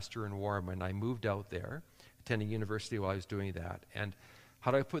youth pastor in Warman. I moved out there, attending university while I was doing that. And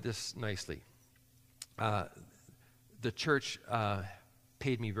how do I put this nicely? The church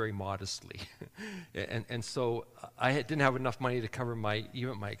paid me very modestly. and so I didn't have enough money to cover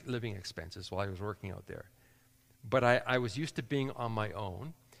even my living expenses while I was working out there. But I was used to being on my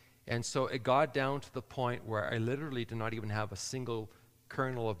own. And so it got down to the point where I literally did not even have a single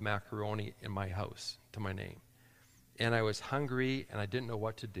kernel of macaroni in my house to my name. And I was hungry and I didn't know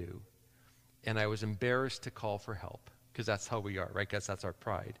what to do. And I was embarrassed to call for help because that's how we are, right? Because that's our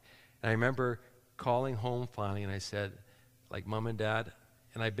pride. And I remember calling home finally and I said, like, Mom and Dad,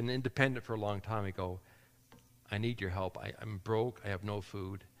 and I've been independent for a long time. I go, I need your help. I'm broke. I have no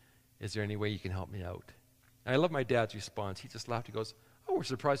food. Is there any way you can help me out? And I love my dad's response. He just laughed. He goes, "Oh, we're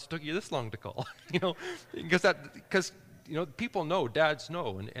surprised it took you this long to call." Because people know, dads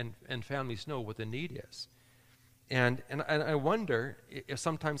know, and families know what the need is. And I wonder if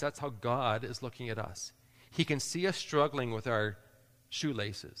sometimes that's how God is looking at us. He can see us struggling with our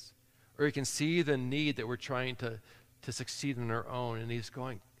shoelaces, or he can see the need that we're trying to succeed on our own, and he's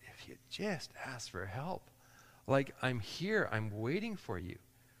going, if you just ask for help, like, I'm here, I'm waiting for you.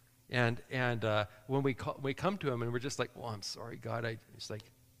 And when we come to him and we're just like, well, I'm sorry, God, it's like,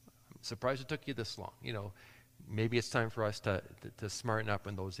 I'm surprised it took you this long. Maybe it's time for us to smarten up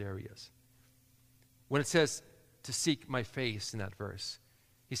in those areas. When it says to seek my face in that verse,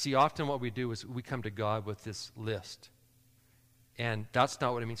 you see, often what we do is we come to God with this list. And that's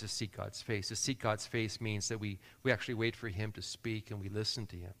not what it means to seek God's face. To seek God's face means that we actually wait for him to speak, and we listen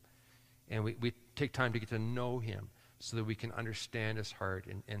to him. And we take time to get to know him so that we can understand his heart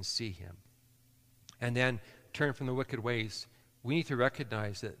and see him. And then turn from the wicked ways. We need to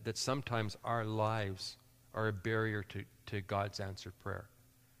recognize that sometimes our lives are a barrier to God's answered prayer.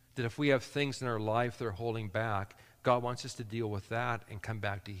 That if we have things in our life that are holding back, God wants us to deal with that and come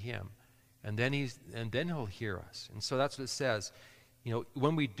back to him. And then he'll hear us. And so that's what it says.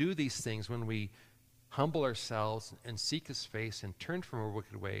 When we do these things, when we humble ourselves and seek his face and turn from our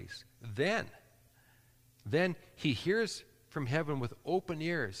wicked ways, then he hears from heaven with open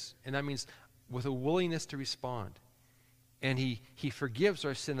ears. And that means with a willingness to respond. And he forgives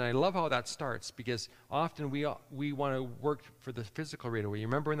our sin. And I love how that starts, because often we want to work for the physical right away. You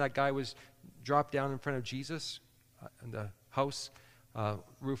remember when that guy was dropped down in front of Jesus and the house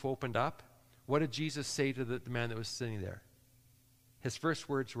roof opened up? What did Jesus say to the man that was sitting there? His first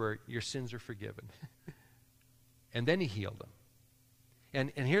words were, "Your sins are forgiven." And then he healed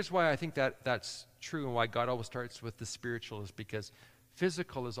him. And here's why I think that's true, and why God always starts with the spiritual, is because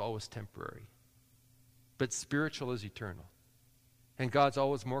physical is always temporary, but spiritual is eternal. And God's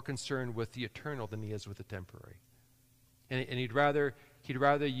always more concerned with the eternal than he is with the temporary. And he'd rather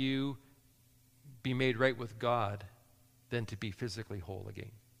you be made right with God than to be physically whole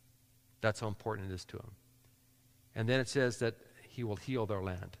again. That's how important it is to him. And then it says that he will heal their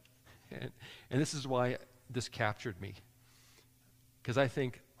land. And this is why this captured me. Because I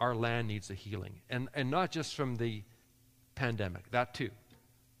think our land needs a healing. And not just from the pandemic, that too.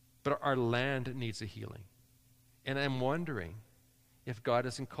 But our land needs a healing. And I'm wondering if God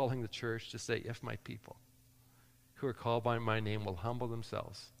isn't calling the church to say, if my people who are called by my name will humble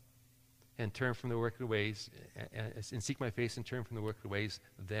themselves and turn from their wicked ways and seek my face and turn from the wicked ways,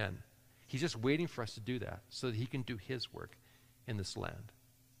 then. He's just waiting for us to do that so that he can do his work in this land.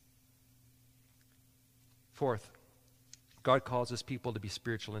 Fourth, God calls his people to be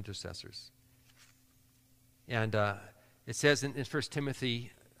spiritual intercessors. And it says in 1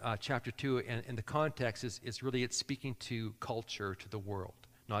 Timothy chapter 2, and the context is really it's speaking to culture, to the world,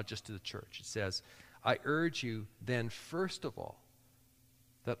 not just to the church. It says, I urge you then, first of all,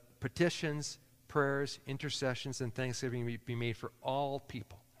 that petitions, prayers, intercessions, and thanksgiving be made for all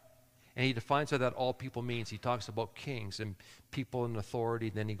people. And he defines what that all people means. He talks about kings and people in authority.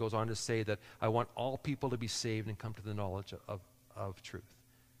 Then he goes on to say that I want all people to be saved and come to the knowledge of truth.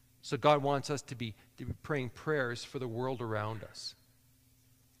 So God wants us to be praying prayers for the world around us.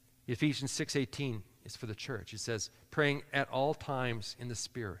 Ephesians 6:18 is for the church. It says, praying at all times in the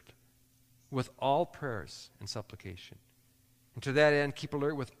Spirit, with all prayers and supplication. And to that end, keep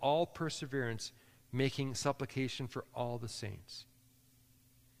alert with all perseverance, making supplication for all the saints.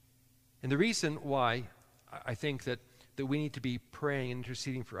 And the reason why I think that we need to be praying and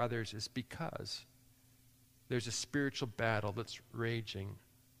interceding for others is because there's a spiritual battle that's raging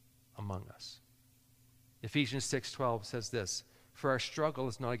among us. Ephesians 6:12 says this, for our struggle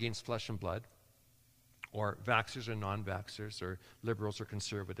is not against flesh and blood, or vaxxers or non-vaxxers, or liberals or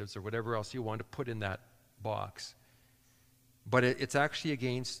conservatives, or whatever else you want to put in that box. But it's actually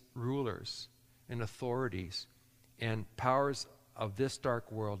against rulers and authorities and powers of this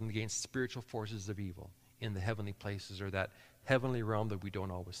dark world, and against spiritual forces of evil in the heavenly places, or that heavenly realm that we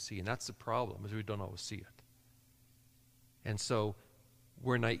don't always see. And that's the problem, is we don't always see it. And so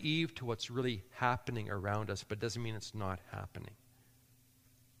we're naive to what's really happening around us, but it doesn't mean it's not happening.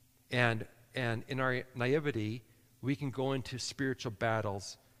 And in our naivety, we can go into spiritual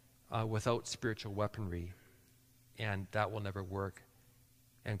battles without spiritual weaponry, and that will never work.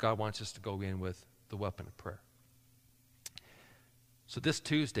 And God wants us to go in with the weapon of prayer. So this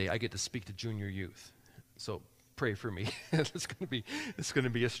Tuesday, I get to speak to junior youth. So pray for me. It's going to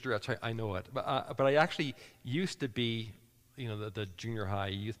be a stretch. I know it. But I actually used to be, the junior high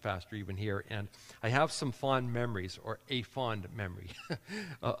youth pastor even here, and I have some fond memories, or a fond memory,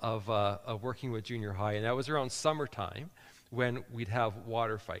 of working with junior high, and that was around summertime when we'd have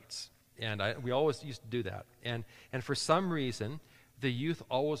water fights, and we always used to do that, and for some reason, the youth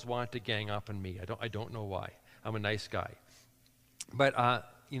always wanted to gang up on me. I don't know why. I'm a nice guy, but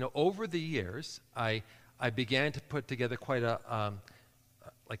over the years, I began to put together quite a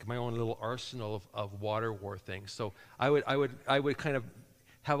like my own little arsenal of water war things. So I would kind of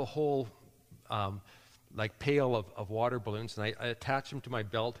have a whole like pail of water balloons, and I attached them to my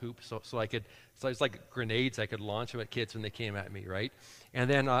belt hoop so it's like grenades. I could launch them at kids when they came at me, right? And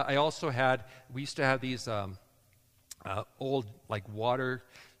then we used to have these old like water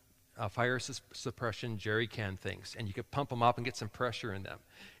fire suppression jerry can things, and you could pump them up and get some pressure in them.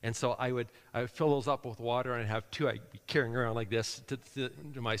 And so I would fill those up with water, and I'd have two. I'd be carrying around like this to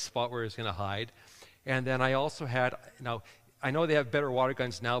my spot where I was going to hide. And then I also had, now I know they have better water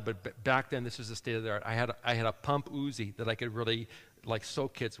guns now, but back then this was the state of the art. I had a pump Uzi that I could really like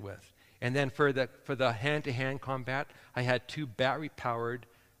soak kids with. And then for the hand-to-hand combat, I had two battery-powered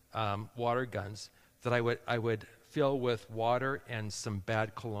water guns that I would fill with water and some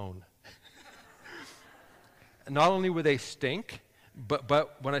bad cologne. Not only would they stink,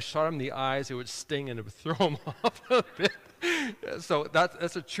 but when I shot them in the eyes, it would sting and it would throw them off a bit. So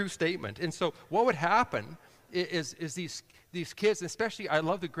that's a true statement. And so what would happen is these kids, especially I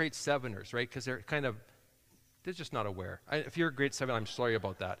love the grade 7ers, right? Because they're just not aware. If you're a grade 7, I'm sorry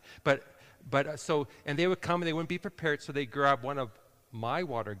about that. And they would come and they wouldn't be prepared, so they grab one of my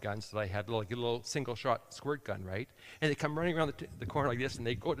water guns that I had, like a little single shot squirt gun, right? And they come running around the corner like this, and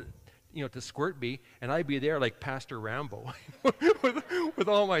they go to squirt me, and I'd be there like Pastor Rambo with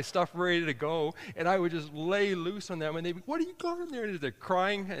all my stuff ready to go, and I would just lay loose on them, and they'd be, what do you got in there? And they're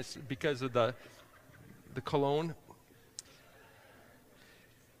crying because of the cologne.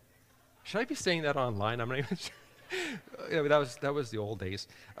 Should I be saying that online? I'm not even sure. That was the old days.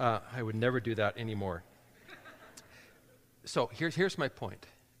 I would never do that anymore. So here's my point.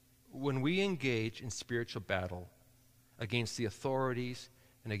 When we engage in spiritual battle against the authorities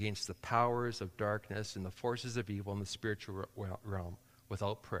and against the powers of darkness and the forces of evil in the spiritual realm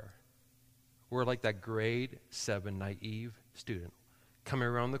without prayer, we're like that grade 7 naive student coming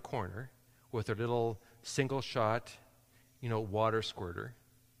around the corner with their little single shot, water squirter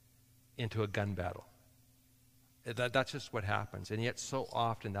into a gun battle. That's just what happens. And yet so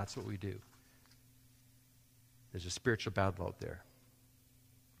often that's what we do. There's a spiritual battle out there.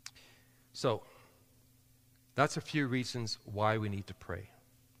 So that's a few reasons why we need to pray.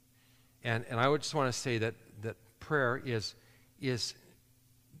 And I would just want to say that prayer is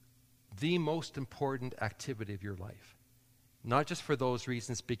the most important activity of your life. Not just for those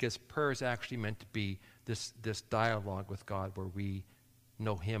reasons, because prayer is actually meant to be this dialogue with God where we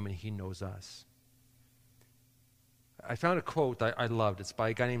know Him and He knows us. I found a quote I loved. It's by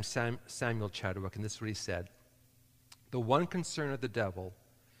a guy named Samuel Chadwick, and this is what he said. The one concern of the devil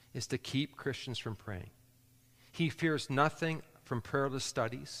is to keep Christians from praying. He fears nothing from prayerless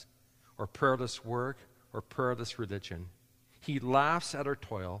studies or prayerless work or prayerless religion. He laughs at our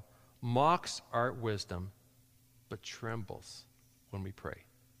toil, mocks our wisdom, but trembles when we pray.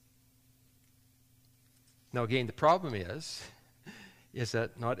 Now again, the problem is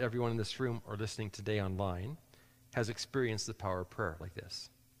that not everyone in this room or listening today online has experienced the power of prayer like this,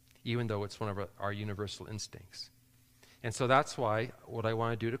 even though it's one of our universal instincts. And so that's why what I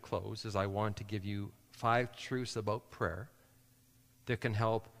want to do to close is I want to give you 5 truths about prayer that can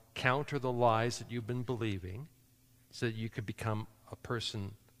help counter the lies that you've been believing so that you could become a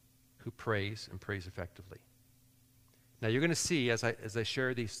person who prays and prays effectively. Now you're going to see as I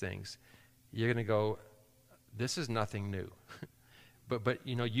share these things, you're going to go, this is nothing new. but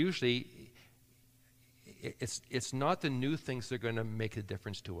usually it's not the new things that are going to make a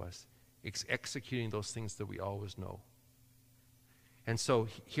difference to us. It's executing those things that we always know. And so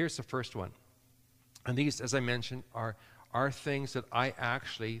here's the first one. And these, as I mentioned, are things that I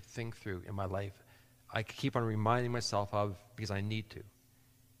actually think through in my life. I keep on reminding myself of because I need to.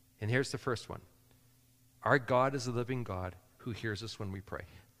 And here's the first one. Our God is a living God who hears us when we pray.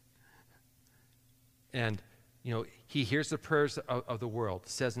 And, He hears the prayers of the world. It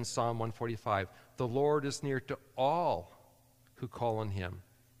says in Psalm 145, the Lord is near to all who call on Him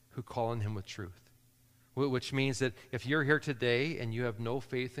with truth. Which means that if you're here today and you have no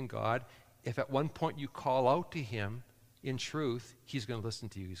faith in God, if at one point you call out to Him in truth, He's going to listen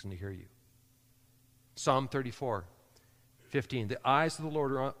to you. He's going to hear you. Psalm 34:15. The eyes of the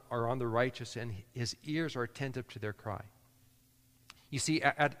Lord are on the righteous, and His ears are attentive to their cry. You see,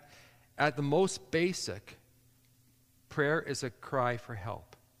 at the most basic, prayer is a cry for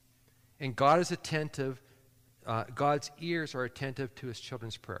help. And God is attentive, God's ears are attentive to his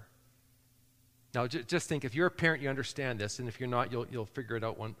children's prayer. Now, just think, if you're a parent, you understand this, and if you're not, you'll figure it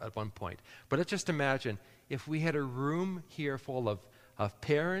out at one point. But let's just imagine if we had a room here full of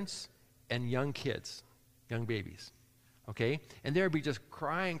parents and young kids, young babies, okay? And they'd be just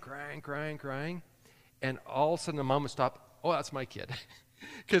crying, and all of a sudden the mom would stop, oh, that's my kid.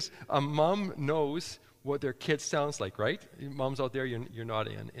 Because a mom knows what their kid sounds like, right? Moms out there, you're not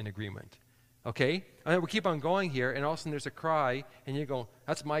in agreement. Okay? And then we keep on going here, and all of a sudden there's a cry, and you go,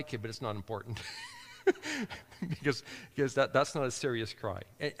 that's my kid, but it's not important. because that's not a serious cry.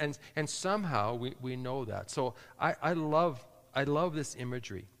 And somehow we know that. So I love this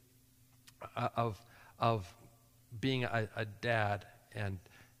imagery of being a dad and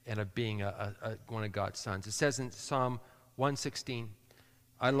of being one of God's sons. It says in Psalm 116,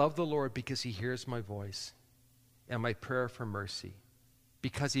 I love the Lord because he hears my voice and my prayer for mercy.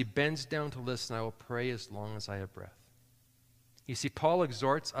 Because he bends down to listen, I will pray as long as I have breath. You see, Paul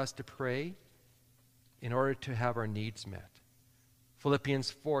exhorts us to pray in order to have our needs met.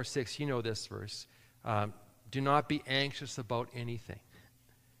 Philippians 4:6, you know this verse. Do not be anxious about anything.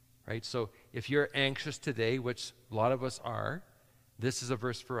 Right? So if you're anxious today, which a lot of us are, this is a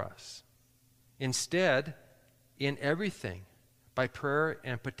verse for us. Instead, in everything, by prayer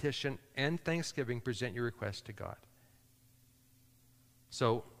and petition and thanksgiving, present your requests to God.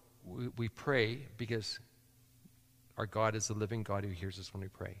 So we pray because our God is the living God who hears us when we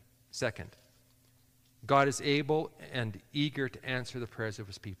pray. Second, God is able and eager to answer the prayers of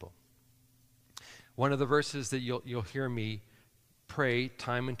his people. One of the verses that you'll hear me pray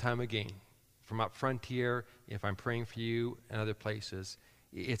time and time again, from up front here, if I'm praying for you and other places,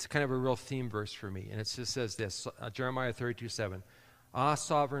 it's kind of a real theme verse for me. And it just says this, Jeremiah 32:7, Ah,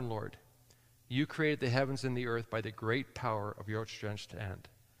 sovereign Lord, you created the heavens and the earth by the great power of your outstretched hand.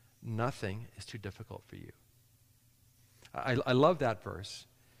 Nothing is too difficult for you. I love that verse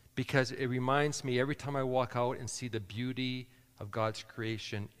because it reminds me every time I walk out and see the beauty of God's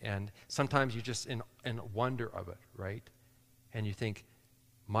creation, and sometimes you're just in wonder of it, right? And you think,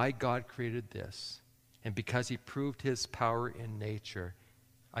 my God created this, and because he proved his power in nature,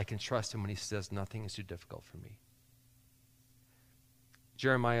 I can trust him when he says nothing is too difficult for me.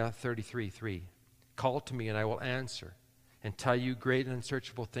 Jeremiah 33:3, call to me and I will answer and tell you great and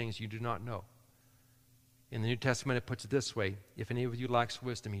unsearchable things you do not know. In the New Testament it puts it this way, if any of you lacks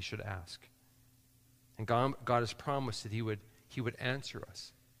wisdom, he should ask. And God has promised that he would answer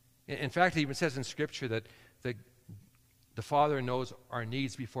us. In fact, it even says in Scripture that the Father knows our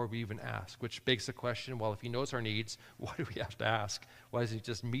needs before we even ask, which begs the question, well, if he knows our needs, why do we have to ask? Why doesn't he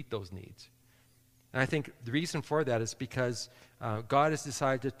just meet those needs? And I think the reason for that is because God has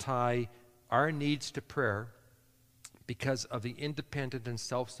decided to tie our needs to prayer because of the independent and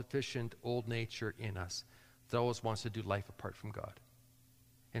self-sufficient old nature in us that always wants to do life apart from God.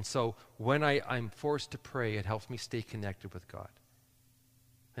 And so when I'm forced to pray, it helps me stay connected with God.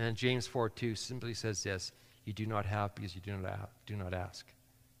 And then James 4:2 simply says this, you do not have because you do not ask.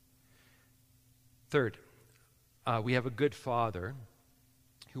 Third, we have a good Father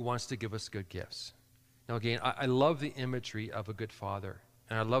who wants to give us good gifts. Now again, I love the imagery of a good father,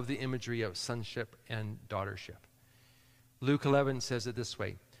 and I love the imagery of sonship and daughtership. Luke 11 says it this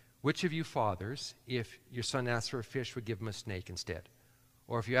way, which of you fathers, if your son asks for a fish, would give him a snake instead?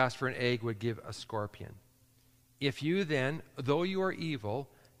 Or if you ask for an egg, would give a scorpion? If you then, though you are evil,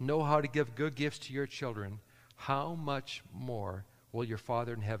 know how to give good gifts to your children, how much more will your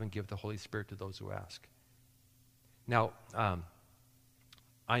Father in heaven give the Holy Spirit to those who ask? Now,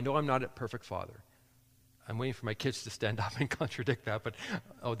 I know I'm not a perfect father. I'm waiting for my kids to stand up and contradict that, but,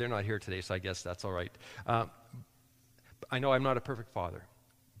 they're not here today, so I guess that's all right. I know I'm not a perfect father,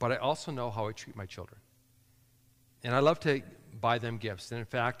 but I also know how I treat my children. And I love to buy them gifts. And in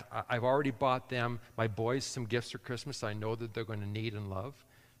fact, I've already bought them, my boys, some gifts for Christmas I know that they're going to need and love.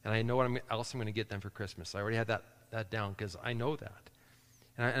 And I know what else I'm going to get them for Christmas. I already had that down because I know that.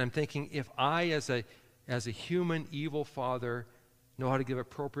 And I'm thinking, if I, as a human evil father, know how to give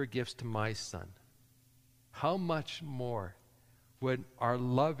appropriate gifts to my son, how much more would our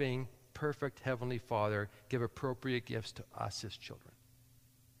loving, perfect Heavenly Father give appropriate gifts to us as children?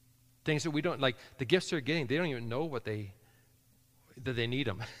 Things that we don't, like the gifts they're getting, they don't even know that they need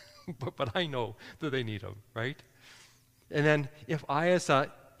them. but I know that they need them, right? And then if I, as an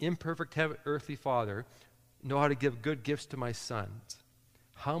imperfect earthly father, know how to give good gifts to my sons,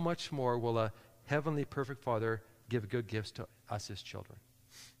 how much more will a heavenly perfect Father give good gifts to us as children?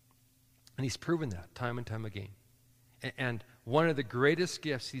 And he's proven that time and time again. And one of the greatest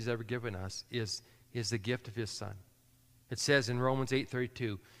gifts he's ever given us is the gift of his son. It says in Romans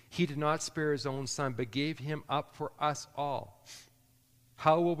 8:32, he did not spare his own son, but gave him up for us all.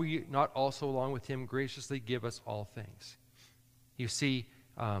 How will we not also along with him graciously give us all things? You see,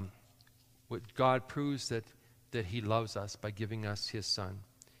 what God proves that he loves us by giving us his son.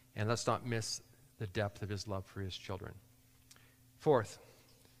 And let's not miss the depth of his love for his children. Fourth,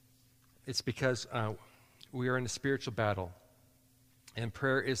 it's because we are in a spiritual battle. And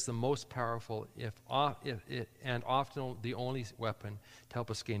prayer is the most powerful and often the only weapon to help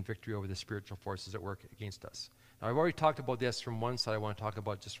us gain victory over the spiritual forces that work against us. Now, I've already talked about this from one side. I want to talk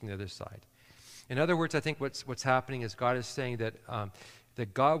about just from the other side. In other words, I think what's happening is God is saying that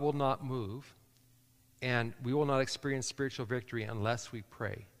God will not move and we will not experience spiritual victory unless we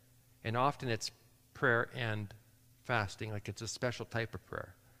pray. And often it's prayer and fasting, like it's a special type of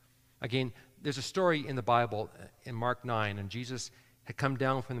prayer. Again, there's a story in the Bible in Mark 9, and Jesus had come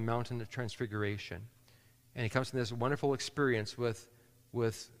down from the mountain of transfiguration. And he comes to this wonderful experience with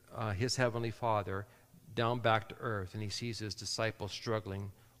his heavenly Father down back to earth, and he sees his disciples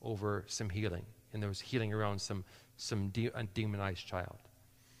struggling over some healing. And there was healing around a demonized child.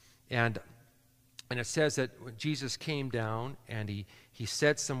 And it says that when Jesus came down and he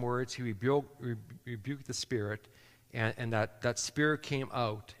said some words, he rebuked the spirit, and that spirit came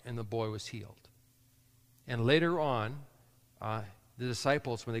out, and the boy was healed. And later on, the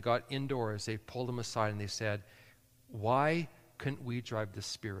disciples, when they got indoors, they pulled him aside and they said, why couldn't we drive the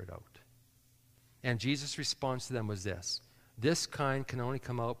spirit out? And Jesus' response to them was this kind can only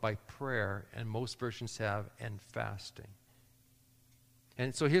come out by prayer, and most versions have, and fasting.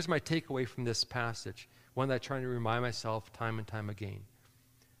 And so here's my takeaway from this passage, one that I'm trying to remind myself time and time again.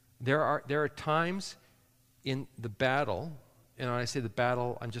 There are times in the battle, and when I say the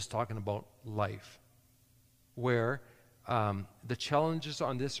battle, I'm just talking about life, where the challenges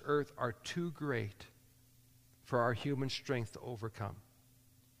on this earth are too great for our human strength to overcome.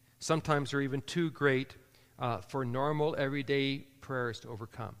 Sometimes they're even too great for normal, everyday prayers to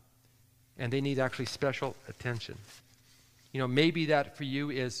overcome. And they need actually special attention. You know, maybe that for you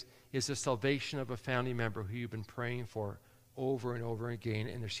is the salvation of a family member who you've been praying for over and over again,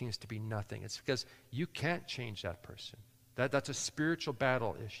 and there seems to be nothing. It's because you can't change that person. That's a spiritual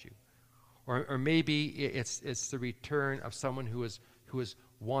battle issue. Or maybe it's the return of someone who has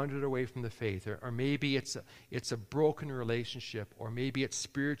wandered away from the faith. Or maybe it's a broken relationship. Or maybe it's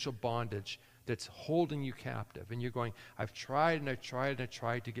spiritual bondage that's holding you captive. And you're going, I've tried and I've tried and I've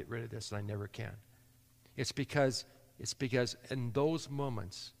tried to get rid of this, and I never can. It's because in those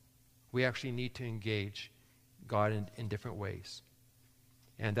moments, we actually need to engage God in different ways.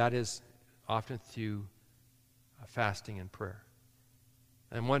 And that is often through fasting and prayer.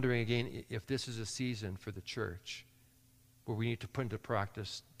 I'm wondering again if this is a season for the church where we need to put into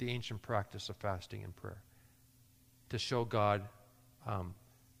practice the ancient practice of fasting and prayer to show God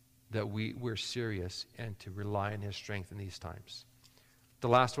that we're serious and to rely on his strength in these times. The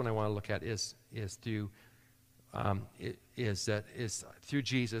last one I want to look at is through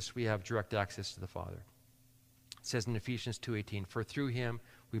Jesus we have direct access to the Father. It says in Ephesians 2:18, for through him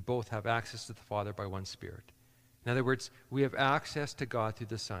we both have access to the Father by one Spirit. In other words, we have access to God through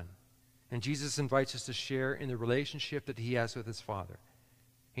the Son. And Jesus invites us to share in the relationship that he has with his Father.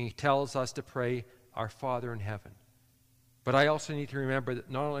 And he tells us to pray, our Father in heaven. But I also need to remember that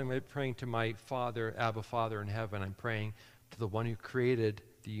not only am I praying to my Father, Abba Father in heaven, I'm praying to the one who created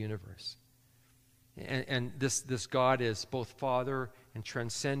the universe. And this God is both Father and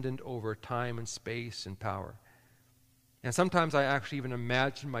transcendent over time and space and power. And sometimes I actually even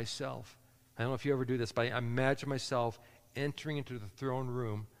imagine myself, I don't know if you ever do this, but I imagine myself entering into the throne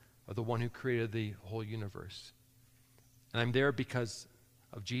room of the one who created the whole universe. And I'm there because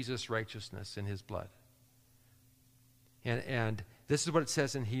of Jesus' righteousness and his blood. And this is what it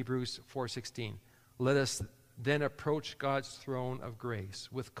says in Hebrews 4:16. Let us then approach God's throne of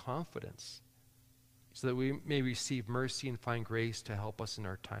grace with confidence so that we may receive mercy and find grace to help us in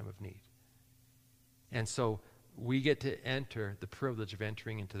our time of need. And so we get to enter the privilege of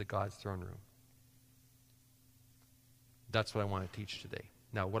entering into the God's throne room. That's what I want to teach today.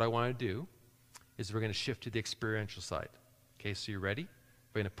 Now, what I want to do is we're going to shift to the experiential side. Okay, so you ready?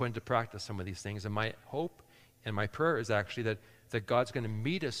 We're going to put into practice some of these things. And my hope and my prayer is actually that God's going to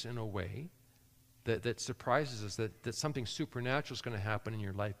meet us in a way that surprises us, that something supernatural is going to happen in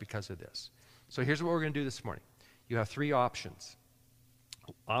your life because of this. So here's what we're going to do this morning. You have three options.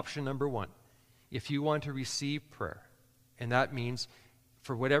 Option number one, if you want to receive prayer, and that means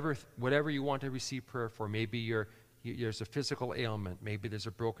for whatever you want to receive prayer for, maybe there's a physical ailment, maybe there's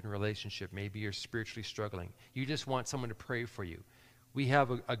a broken relationship, maybe you're spiritually struggling. You just want someone to pray for you. We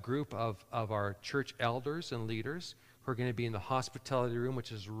have a group of our church elders and leaders who are going to be in the hospitality room,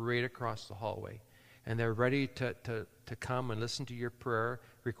 which is right across the hallway. And they're ready to come and listen to your prayer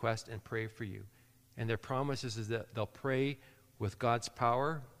request and pray for you. And their promise is that they'll pray with God's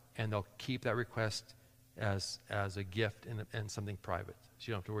power, and they'll keep that request as a gift and something private. So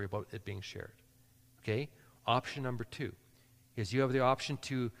you don't have to worry about it being shared. Okay? Option number 2 is you have the option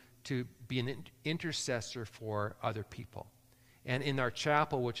to be an intercessor for other people. And in our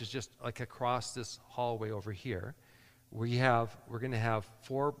chapel, which is just like across this hallway over here, we're going to have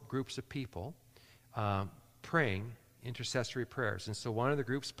 4 groups of people praying intercessory prayers. And so one of the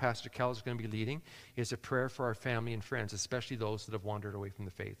groups Pastor Kel is going to be leading is a prayer for our family and friends, especially those that have wandered away from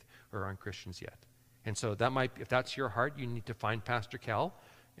the faith or aren't Christians yet. And so that might, if that's your heart, you need to find Pastor Kel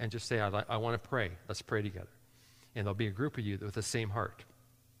and just say, I want to pray. Let's pray together. And there'll be a group of you with the same heart.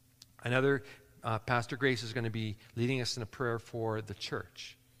 Another, Pastor Grace is going to be leading us in a prayer for the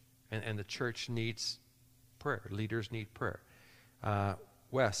church. And the church needs prayer. Leaders need prayer.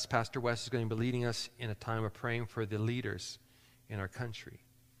 Pastor Wes is going to be leading us in a time of praying for the leaders in our country.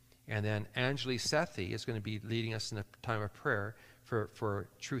 And then Anjali Sethi is going to be leading us in a time of prayer for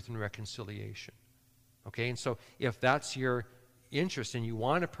truth and reconciliation. Okay, and so if that's your interest and you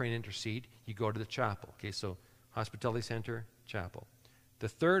want to pray and intercede, you go to the chapel. Okay, so Hospitality Center, chapel. The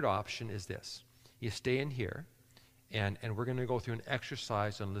third option is this. You stay in here, and we're going to go through an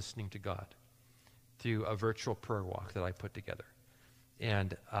exercise on listening to God through a virtual prayer walk that I put together.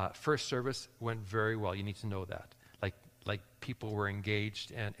 And first service went very well. You need to know that. Like people were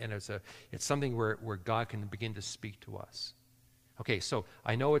engaged, and it's something where God can begin to speak to us. Okay, so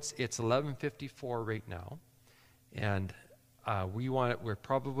I know it's 11:54 right now, and we're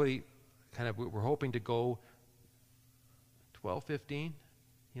probably we're hoping to go 12:15,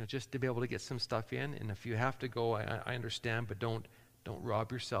 just to be able to get some stuff in. And if you have to go, I understand, but don't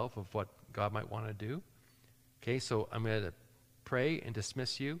rob yourself of what God might want to do. Okay, so I'm going to pray and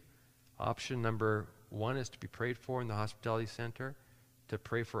dismiss you. Option number 1 is to be prayed for in the hospitality center, to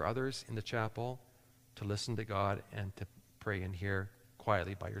pray for others in the chapel, to listen to God, and to pray in here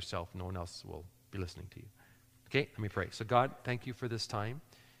quietly by yourself. No one else will be listening to you. Okay, let me pray. So God, thank you for this time.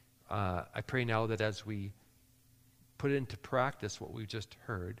 I pray now that as we put into practice what we've just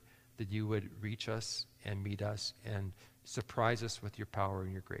heard, that you would reach us and meet us and surprise us with your power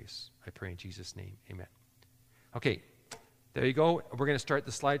and your grace. I pray in Jesus' name, amen. Okay, there you go. We're going to start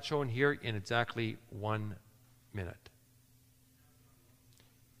the slideshow in here in exactly 1 minute.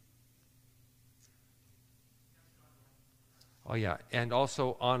 Oh yeah, and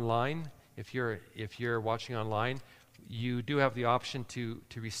also online, if you're watching online, you do have the option to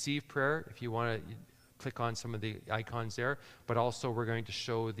receive prayer if you want to click on some of the icons there, but also we're going to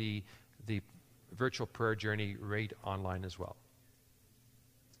show the virtual prayer journey right online as well.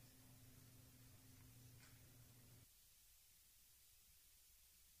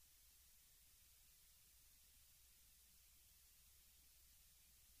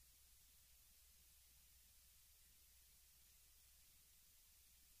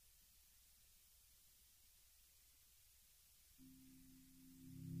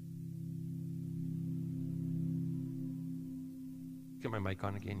 Get my mic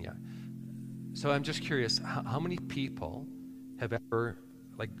on again, yeah. So I'm just curious, how many people have ever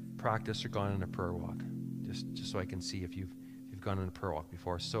practiced or gone on a prayer walk? Just so I can see if you've gone on a prayer walk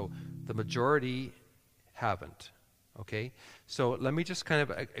before. So the majority haven't. Okay, so let me just kind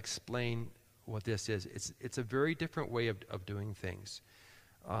of explain what this is. It's a very different way of doing things.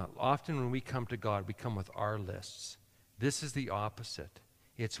 Often when we come to God, we come with our lists. This is the opposite.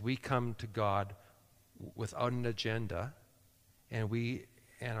 We come to God without an agenda. And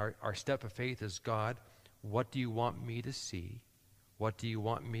our step of faith is, God, what do you want me to see? What do you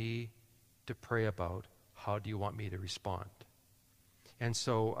want me to pray about? How do you want me to respond? And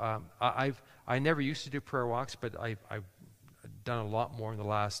so I never used to do prayer walks, but I've done a lot more in the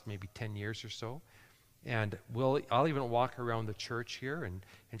last maybe 10 years or so. And I'll even walk around the church here and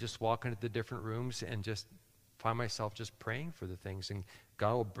just walk into the different rooms and just find myself just praying for the things. And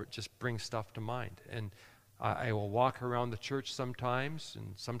God will just bring stuff to mind. And I will walk around the church sometimes,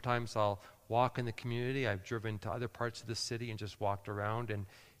 and sometimes I'll walk in the community. I've driven to other parts of the city and just walked around and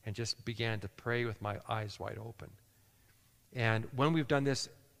just began to pray with my eyes wide open. And when we've done this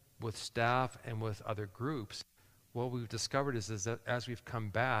with staff and with other groups, what we've discovered is that as we've come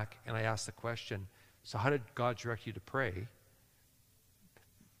back and I ask the question, so how did God direct you to pray?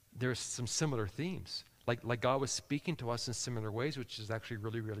 There's some similar themes. Like God was speaking to us in similar ways, which is actually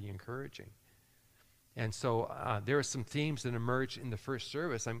really, really encouraging. And so there are some themes that emerge in the first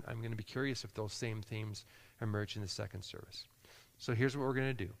service. I'm going to be curious if those same themes emerge in the second service. So here's what we're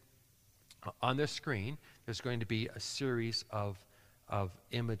going to do. On this screen, there's going to be a series of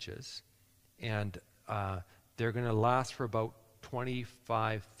images, and they're going to last for about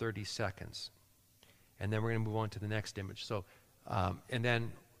 25, 30 seconds. And then we're going to move on to the next image. So,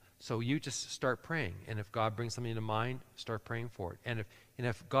 so you just start praying, and if God brings something to mind, start praying for it. And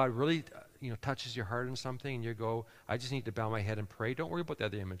if God really, touches your heart on something, and you go, I just need to bow my head and pray. Don't worry about the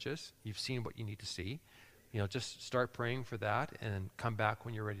other images. You've seen what you need to see. Just start praying for that, and come back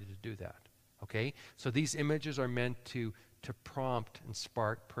when you're ready to do that. Okay? So these images are meant to prompt and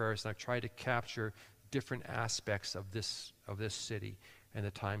spark prayers, and I've tried to capture different aspects of this city and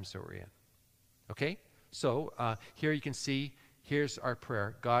the times that we're in. Okay? So here you can see, here's our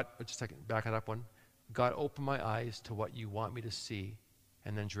prayer. God, just a second, back it up one. God, open my eyes to what you want me to see,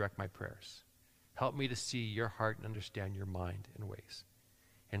 and then direct my prayers. Help me to see your heart and understand your mind in ways.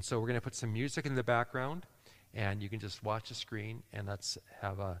 And so we're going to put some music in the background, and you can just watch the screen, and let's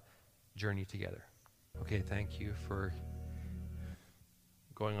have a journey together. Okay, thank you for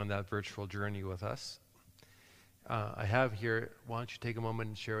going on that virtual journey with us. I have here, why don't you take a moment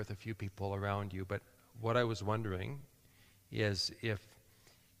and share with a few people around you, but what I was wondering is if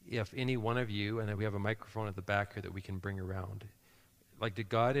any one of you, and then we have a microphone at the back here that we can bring around, like, did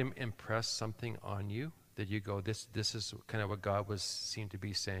God impress something on you that you go, this is kind of what God seemed to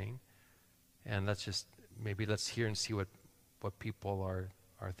be saying, and let's hear and see what people are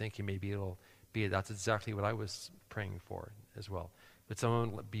thinking. Maybe it'll be that's exactly what I was praying for as well. Would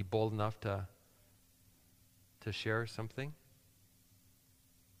someone be bold enough to share something?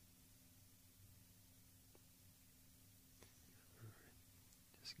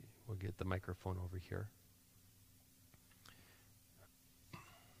 We'll get the microphone over here.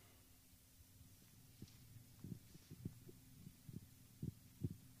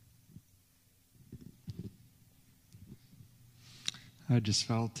 I just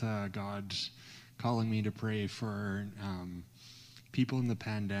felt God calling me to pray for people in the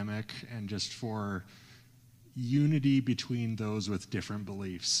pandemic, and just for unity between those with different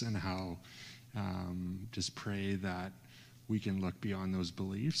beliefs, and how just pray that we can look beyond those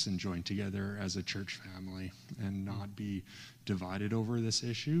beliefs and join together as a church family, and not be divided over this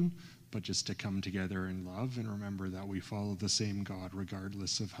issue, but just to come together in love and remember that we follow the same God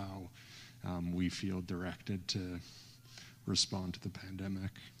regardless of how we feel directed to respond to the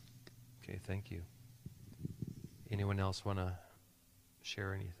pandemic. Okay, thank you. Anyone else want to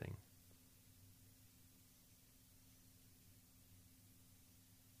share anything?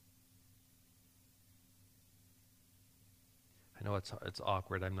 I know it's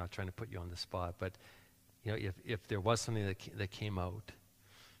awkward. I'm not trying to put you on the spot, but if there was something that came out.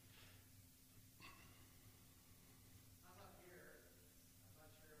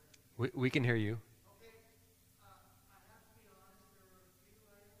 We can hear you.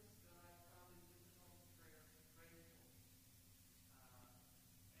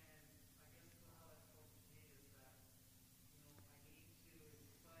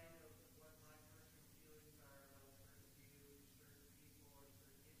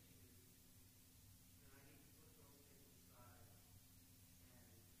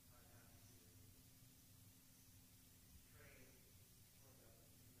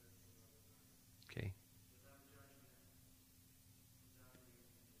 Okay.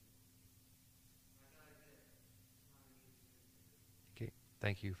 Okay.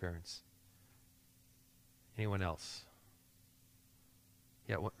 Thank you, Ferenc. Anyone else?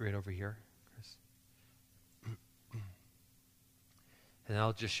 Yeah, right over here, Chris. And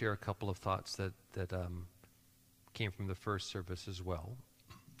I'll just share a couple of thoughts that came from the first service as well,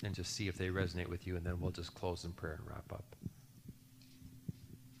 and just see if they resonate with you, and then we'll just close in prayer and wrap up.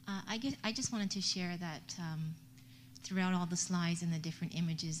 I just wanted to share that throughout all the slides and the different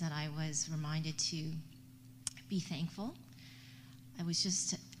images that I was reminded to be thankful. I was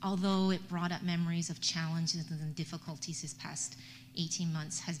just, although it brought up memories of challenges and difficulties this past 18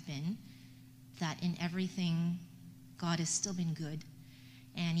 months has been, that in everything, God has still been good.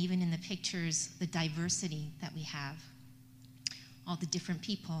 And even in the pictures, the diversity that we have, all the different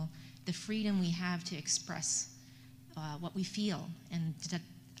people, the freedom we have to express what we feel, and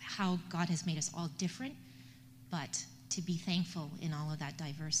how God has made us all different, but to be thankful in all of that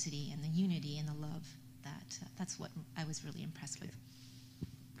diversity and the unity and the love. That's what I was really impressed with.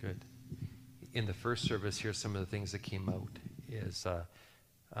 Good. In the first service, here's some of the things that came out. Is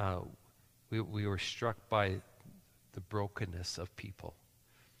we were struck by the brokenness of people,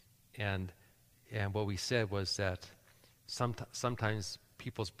 and what we said was that sometimes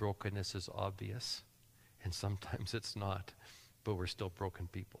people's brokenness is obvious, and sometimes it's not, but we're still broken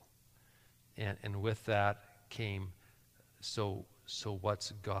people. And with that came, so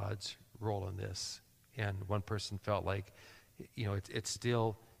what's God's role in this. And one person felt like, you know, it's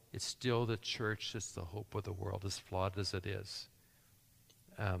still the church that's the hope of the world, as flawed as it is.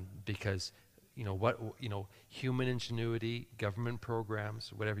 Because, human ingenuity, government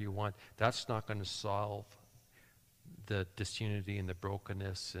programs, whatever you want, that's not going to solve the disunity and the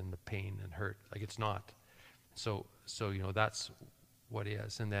brokenness and the pain and hurt. Like, it's not. So that's what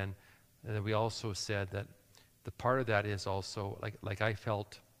is. And then we also said that the part of that is also, like I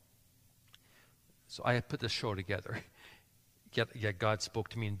felt, so I had put this show together. Yet God spoke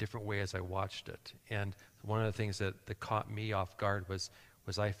to me in a different way as I watched it. And one of the things that caught me off guard was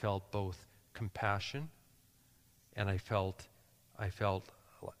I felt both compassion, and I felt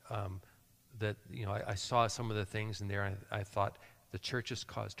that, I saw some of the things in there, and I thought the church has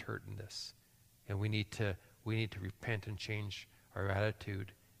caused hurt in this, and we need to repent and change our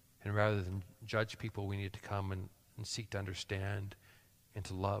attitude, and rather than judge people, we need to come and seek to understand and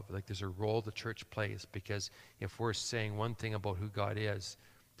to love. Like, there's a role the church plays, because if we're saying one thing about who God is,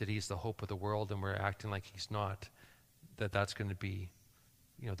 that he's the hope of the world, and we're acting like he's not, that's going to be,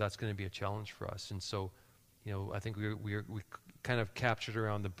 that's going to be a challenge for us. And so, I think we kind of captured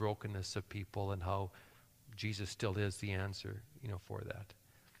around the brokenness of people and how Jesus still is the answer, for that.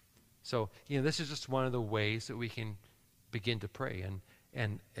 So, this is just one of the ways that we can begin to pray.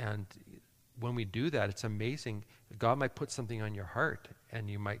 And when we do that, it's amazing. God might put something on your heart, and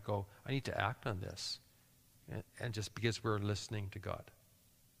you might go, I need to act on this. And just because we're listening to God.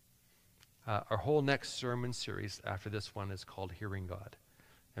 Our whole next sermon series after this one is called Hearing God.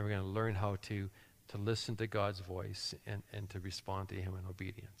 And we're going to learn how to listen to God's voice and to respond to him in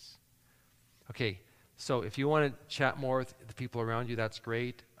obedience. Okay, so if you want to chat more with the people around you, that's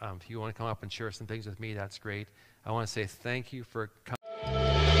great. If you want to come up and share some things with me, that's great. I want to say thank you for coming.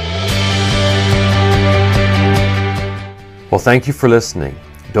 Well, thank you for listening.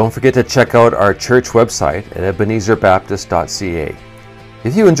 Don't forget to check out our church website at ebenezerbaptist.ca.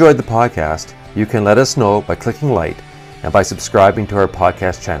 If you enjoyed the podcast, you can let us know by clicking like and by subscribing to our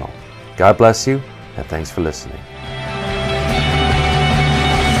podcast channel. God bless you, and thanks for listening.